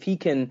anyway. If he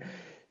can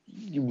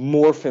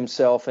morph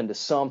himself into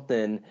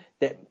something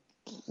that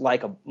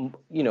like a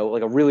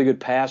really good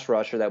pass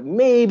rusher that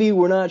maybe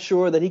we're not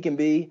sure that he can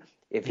be,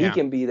 if he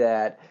can be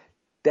that,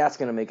 that's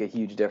going to make a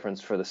huge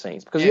difference for the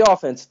Saints, because the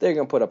offense, they're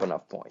going to put up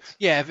enough points.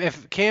 Yeah,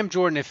 if Cam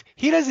Jordan, if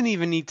he doesn't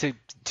even need to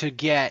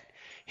get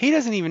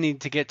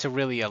to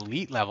really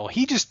elite level.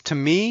 He just, to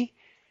me,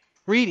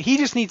 Reid, he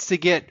just needs to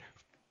get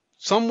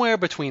somewhere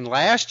between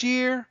last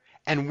year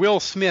and Will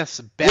Smith's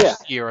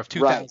best year of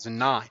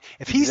 2009. Right.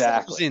 If he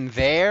stays in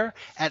there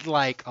at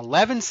like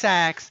 11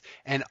 sacks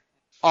and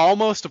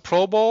almost a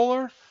Pro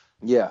Bowler,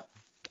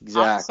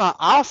 exactly.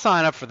 I'll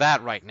sign up for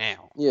that right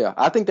now. Yeah,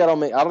 I think that'll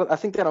make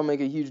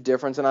a huge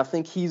difference, and I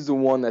think he's the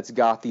one that's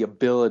got the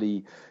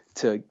ability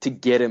to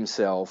get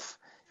himself,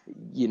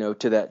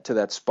 to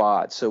that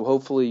spot. So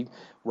hopefully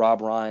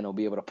Rob Ryan will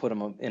be able to put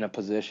him in a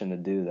position to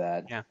do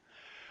that. Yeah.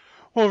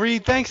 Well,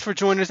 Reid, thanks for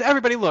joining us.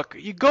 Everybody, look,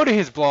 you go to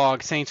his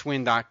blog,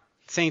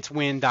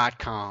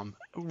 saintswin.com.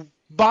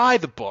 Buy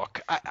the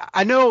book.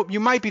 I know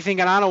you might be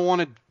thinking, I don't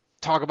want to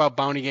talk about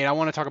Bountygate. I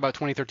want to talk about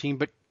 2013,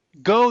 but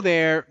go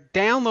there,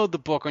 download the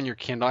book on your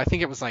Kindle. I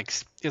think it was like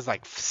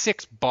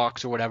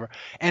 $6 or whatever,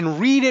 and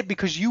read it,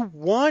 because you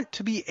want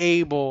to be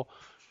able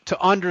to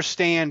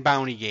understand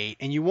Bountygate,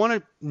 and you want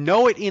to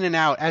know it in and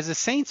out as a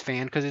Saints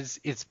fan, because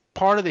it's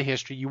part of the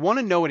history. You want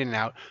to know it in and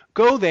out.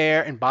 Go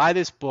there and buy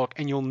this book,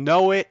 and you'll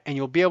know it, and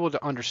you'll be able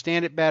to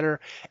understand it better.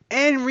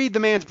 And read the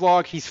man's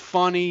blog. He's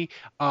funny.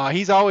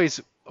 He's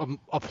always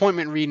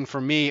appointment reading for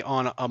me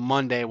on a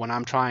Monday when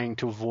I'm trying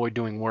to avoid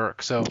doing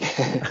work. So,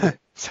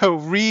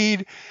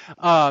 Reid,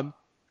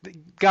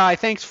 Guy,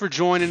 thanks for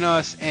joining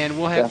us, and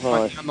we'll have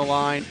fun on the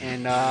line.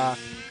 And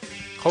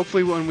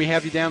hopefully when we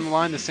have you down the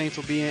line, the Saints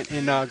will be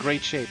in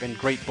great shape, and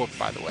great book,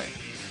 by the way.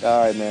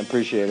 All right, man.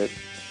 Appreciate it.